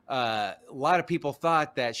because a lot of people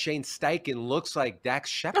thought that Shane Steichen looks like Dax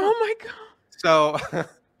Shepard. Oh my God. So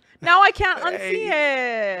now I can't unsee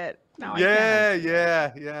it.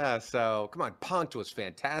 Yeah. So come on, Punked was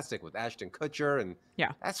fantastic with Ashton Kutcher, and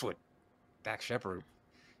that's what Dax Shepard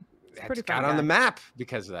got on the map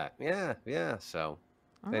because of that. Yeah. So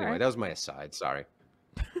anyway, that was my aside. Sorry.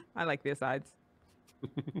 I like the asides.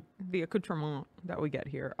 The accoutrement that we get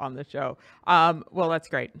here on the show. Well, that's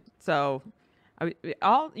great. So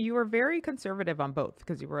you were very conservative on both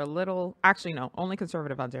because you were a little, actually no, only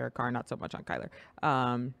conservative on Derek Carr, not so much on Kyler.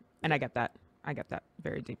 And I get that. I get that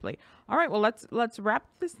very deeply. All right, well, let's wrap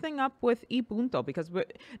this thing up with Y Punto, because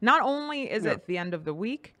not only is it the end of the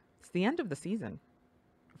week, it's the end of the season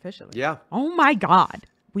officially. Yeah. Oh my God,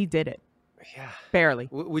 we did it. Yeah. Barely.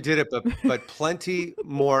 We did it, but plenty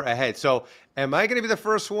more ahead. So am I going to be the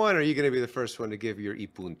first one, or are you going to be the first one to give your Y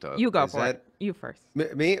Punto? You go for it. You first.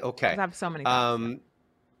 Me? Okay. I have so many things.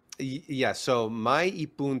 Yeah, so my Y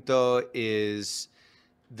Punto is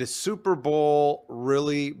the Super Bowl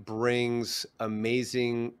really brings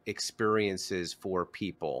amazing experiences for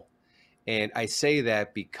people. And I say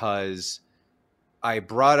that because I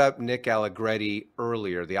brought up Nick Allegretti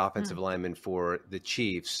earlier, the offensive lineman for the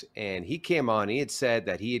Chiefs, and he came on. He had said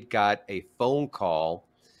that he had got a phone call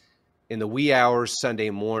in the wee hours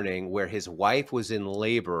Sunday morning where his wife was in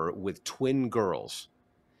labor with twin girls.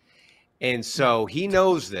 And so he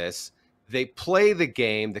knows this. They play the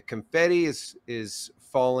game. The confetti is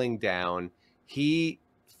falling down. He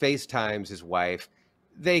FaceTimes his wife.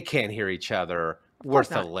 They can't hear each other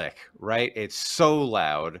worth a lick, right? It's so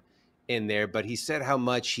loud in there. But he said how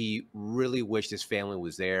much he really wished his family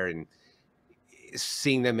was there, and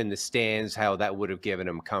seeing them in the stands, how that would have given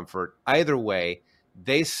him comfort. Either way,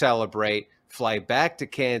 they celebrate, fly back to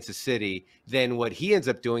Kansas City. Then what he ends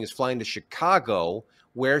up doing is flying to Chicago,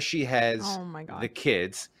 where she has the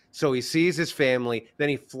kids. So he sees his family. Then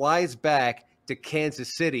he flies back to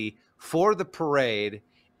Kansas City for the parade.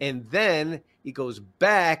 And then he goes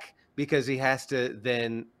back because he has to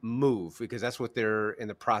then move, because that's what they're in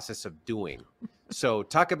the process of doing. So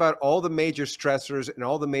talk about all the major stressors and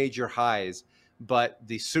all the major highs, but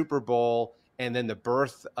the Super Bowl and then the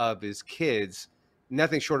birth of his kids,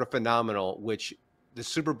 nothing short of phenomenal, which the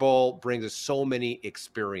Super Bowl brings us so many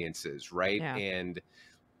experiences, right? Yeah. And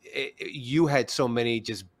you had so many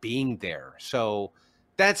just being there. So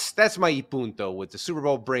that's my Y Punto, with the Super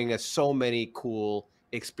Bowl bringing us so many cool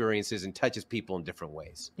experiences and touches people in different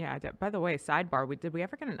ways. Yeah. By the way, sidebar, did we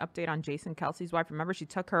ever get an update on Jason Kelsey's wife? Remember, she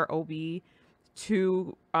took her OB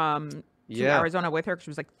to Arizona with her because she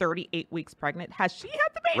was like 38 weeks pregnant. Has she had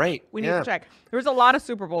the baby? Right. We need to check. There was a lot of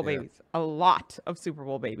Super Bowl babies. A lot of Super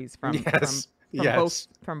Bowl babies from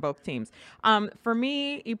both teams. For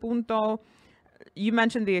me, Y Punto, you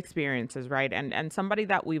mentioned the experiences, right? And somebody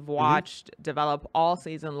that we've watched develop all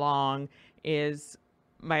season long is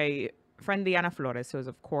my friend Diana Flores, who is,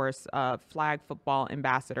 of course, a flag football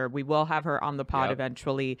ambassador. We will have her on the pod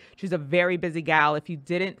eventually. She's a very busy gal. If you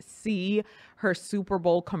didn't see her Super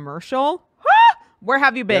Bowl commercial, where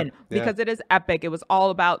have you been? Because it is epic. It was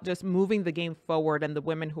all about just moving the game forward, and the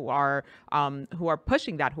women who are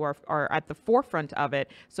pushing that, who are at the forefront of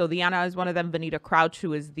it. So Diana is one of them. Vanita Crouch,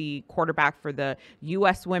 who is the quarterback for the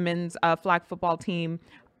U.S. women's flag football team.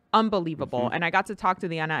 Unbelievable. And I got to talk to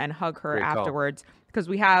Diana and hug her afterwards, because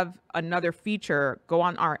we have another feature. Go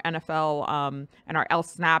on our NFL and our L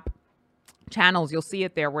Snap channels. You'll see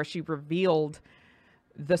it there, where she revealed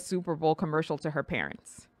the Super Bowl commercial to her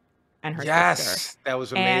parents and her sister. That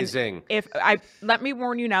was amazing. And let me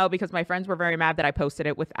warn you now, because my friends were very mad that I posted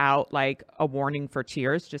it without like a warning for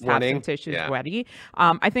tears. Just have some tissues ready.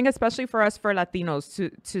 I think especially for us, for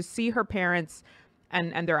Latinos, to see her parents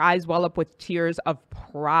and their eyes well up with tears of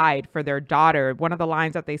pride for their daughter. One of the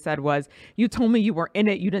lines that they said was, "You told me you were in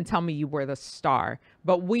it. You didn't tell me you were the star.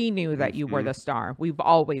 But we knew that you were the star. We've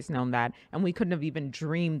always known that. And we couldn't have even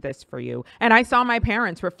dreamed this for you." And I saw my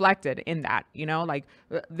parents reflected in that, like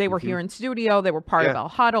they were here in studio. They were part of El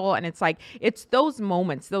Huddle. And it's like, it's those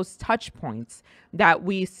moments, those touch points that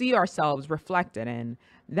we see ourselves reflected in,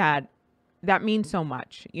 that that means so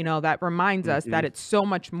much. That reminds us that it's so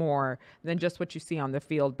much more than just what you see on the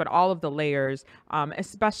field, but all of the layers,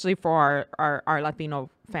 especially for our Latino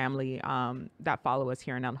family that follow us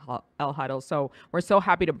here in El Huddle. So we're so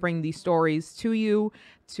happy to bring these stories to you,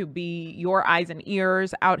 to be your eyes and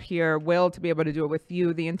ears out here. Will, to be able to do it with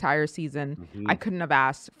you the entire season. I couldn't have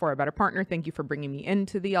asked for a better partner. Thank you for bringing me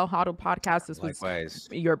into the El Huddle podcast. This was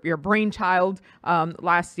your brainchild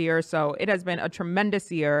last year. So it has been a tremendous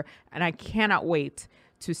year, and I cannot wait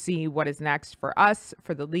to see what is next for us,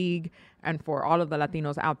 for the league, and for all of the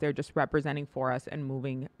Latinos out there just representing for us and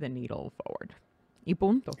moving the needle forward. Y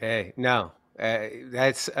punto. Hey, no,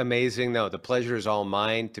 that's amazing. No, the pleasure is all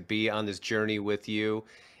mine to be on this journey with you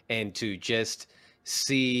and to just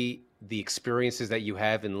see the experiences that you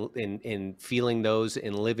have in feeling those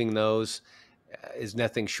and living those is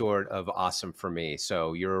nothing short of awesome for me.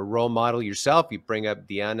 So you're a role model yourself. You bring up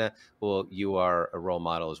Diana. Well, you are a role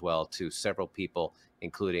model as well to several people,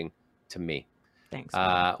 including to me. Thanks.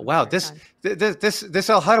 Wow, this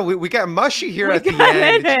El Huddle, we got mushy here at the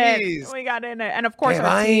end. Jeez. We got in it. And of course,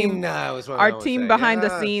 our team behind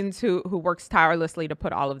the scenes who works tirelessly to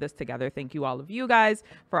put all of this together. Thank you, all of you guys,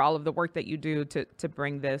 for all of the work that you do to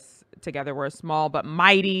bring this together. We're a small but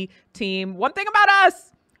mighty team. One thing about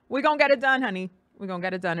us, we're going to get it done, honey. We're going to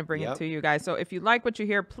get it done and bring it to you guys. So if you like what you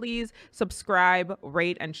hear, please subscribe,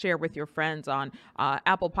 rate, and share with your friends on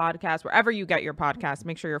Apple Podcasts, wherever you get your podcasts.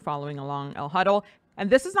 Make sure you're following along El Huddle.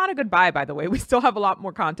 And this is not a goodbye, by the way. We still have a lot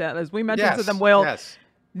more content. As we mentioned to them, Will,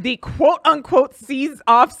 the quote-unquote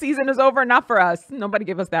off season is over. Not for us. Nobody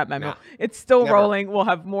gave us that memo. No, it's still rolling. We'll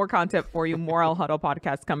have more content for you, more El Huddle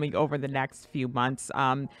podcasts coming over the next few months.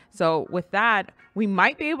 So with that, we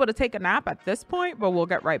might be able to take a nap at this point, but we'll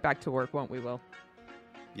get right back to work, won't we, Will?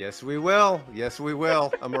 Yes, we will. Yes, we will.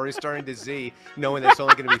 I'm already starting to Z, knowing that it's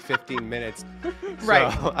only going to be 15 minutes. Right.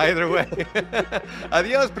 So, either way.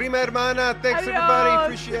 Adios, prima hermana. Thanks, everybody.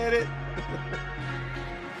 Appreciate it.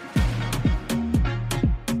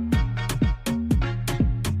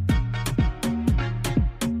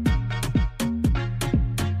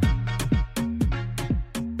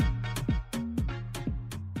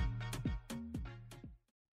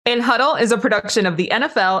 El Huddle is a production of the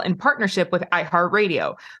NFL in partnership with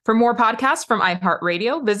iHeartRadio. For more podcasts from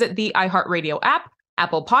iHeartRadio, visit the iHeartRadio app,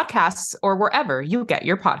 Apple Podcasts, or wherever you get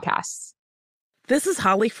your podcasts. This is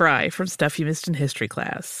Holly Fry from Stuff You Missed in History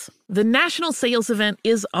Class. The national sales event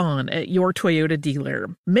is on at your Toyota dealer,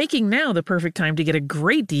 making now the perfect time to get a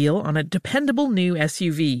great deal on a dependable new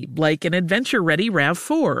SUV, like an adventure-ready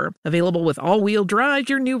RAV4. Available with all-wheel drive,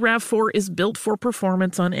 your new RAV4 is built for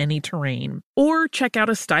performance on any terrain. Or check out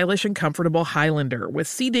a stylish and comfortable Highlander with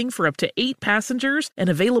seating for up to 8 passengers and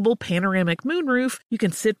available panoramic moonroof. You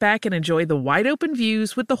can sit back and enjoy the wide-open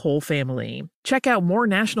views with the whole family. Check out more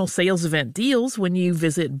national sales event deals when you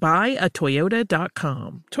visit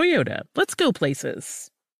buyatoyota.com. Toyota, let's go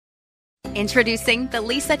places. Introducing the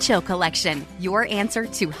Lisa Chill Collection, your answer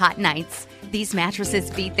to hot nights. These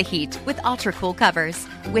mattresses beat the heat with ultra-cool covers,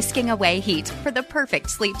 whisking away heat for the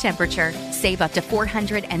perfect sleep temperature. Save up to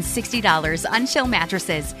 $460 on Chill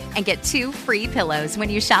mattresses and get 2 free pillows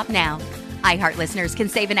when you shop now. iHeart listeners can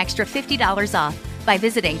save an extra $50 off by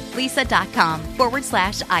visiting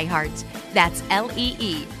lisa.com/iHeart. That's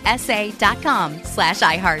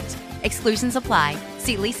LEESA.com/iHeart. Exclusions apply.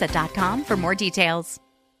 See lisa.com for more details.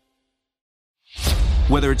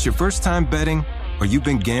 Whether it's your first time betting or you've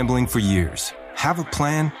been gambling for years, have a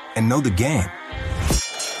plan and know the game.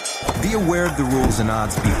 Be aware of the rules and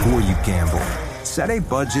odds before you gamble. Set a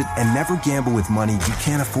budget and never gamble with money you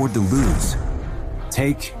can't afford to lose.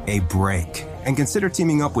 Take a break and consider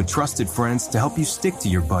teaming up with trusted friends to help you stick to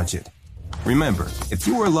your budget. Remember, if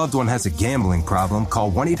you or a loved one has a gambling problem, call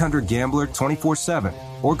 1-800-GAMBLER 24/7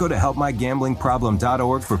 or go to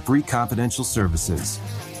helpmygamblingproblem.org for free confidential services.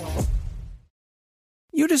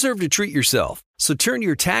 You deserve to treat yourself, so turn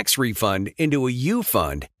your tax refund into a U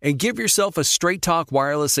fund and give yourself a Straight Talk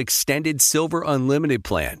Wireless Extended Silver Unlimited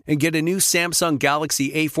plan and get a new Samsung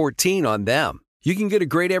Galaxy A14 on them. You can get a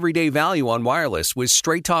great everyday value on wireless with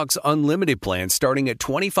Straight Talk's Unlimited plan starting at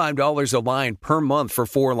 $25 a line per month for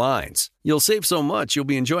 4 lines. You'll save so much you'll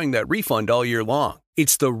be enjoying that refund all year long.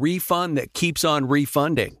 It's the refund that keeps on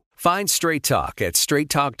refunding. Find Straight Talk at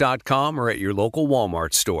straighttalk.com or at your local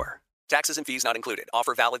Walmart store. Taxes and fees not included.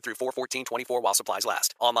 Offer valid through 4/14/24 while supplies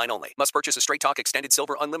last. Online only. Must purchase a Straight Talk Extended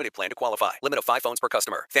Silver Unlimited plan to qualify. Limit of 5 phones per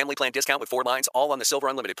customer. Family plan discount with 4 lines, all on the Silver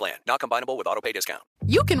Unlimited plan. Not combinable with autopay discount.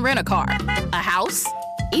 You can rent a car, a house,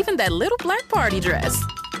 even that little black party dress.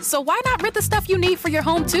 So why not rent the stuff you need for your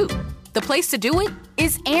home, too? The place to do it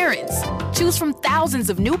is Aaron's. Choose from thousands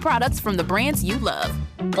of new products from the brands you love,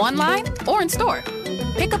 online or in store.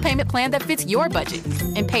 Pick a payment plan that fits your budget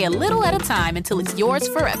and pay a little at a time until it's yours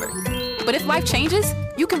forever. But if life changes,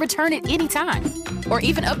 you can return it anytime or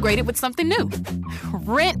even upgrade it with something new.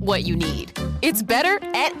 Rent what you need. It's better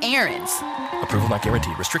at Aaron's. Approval not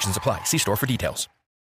guaranteed. Restrictions apply. See store for details.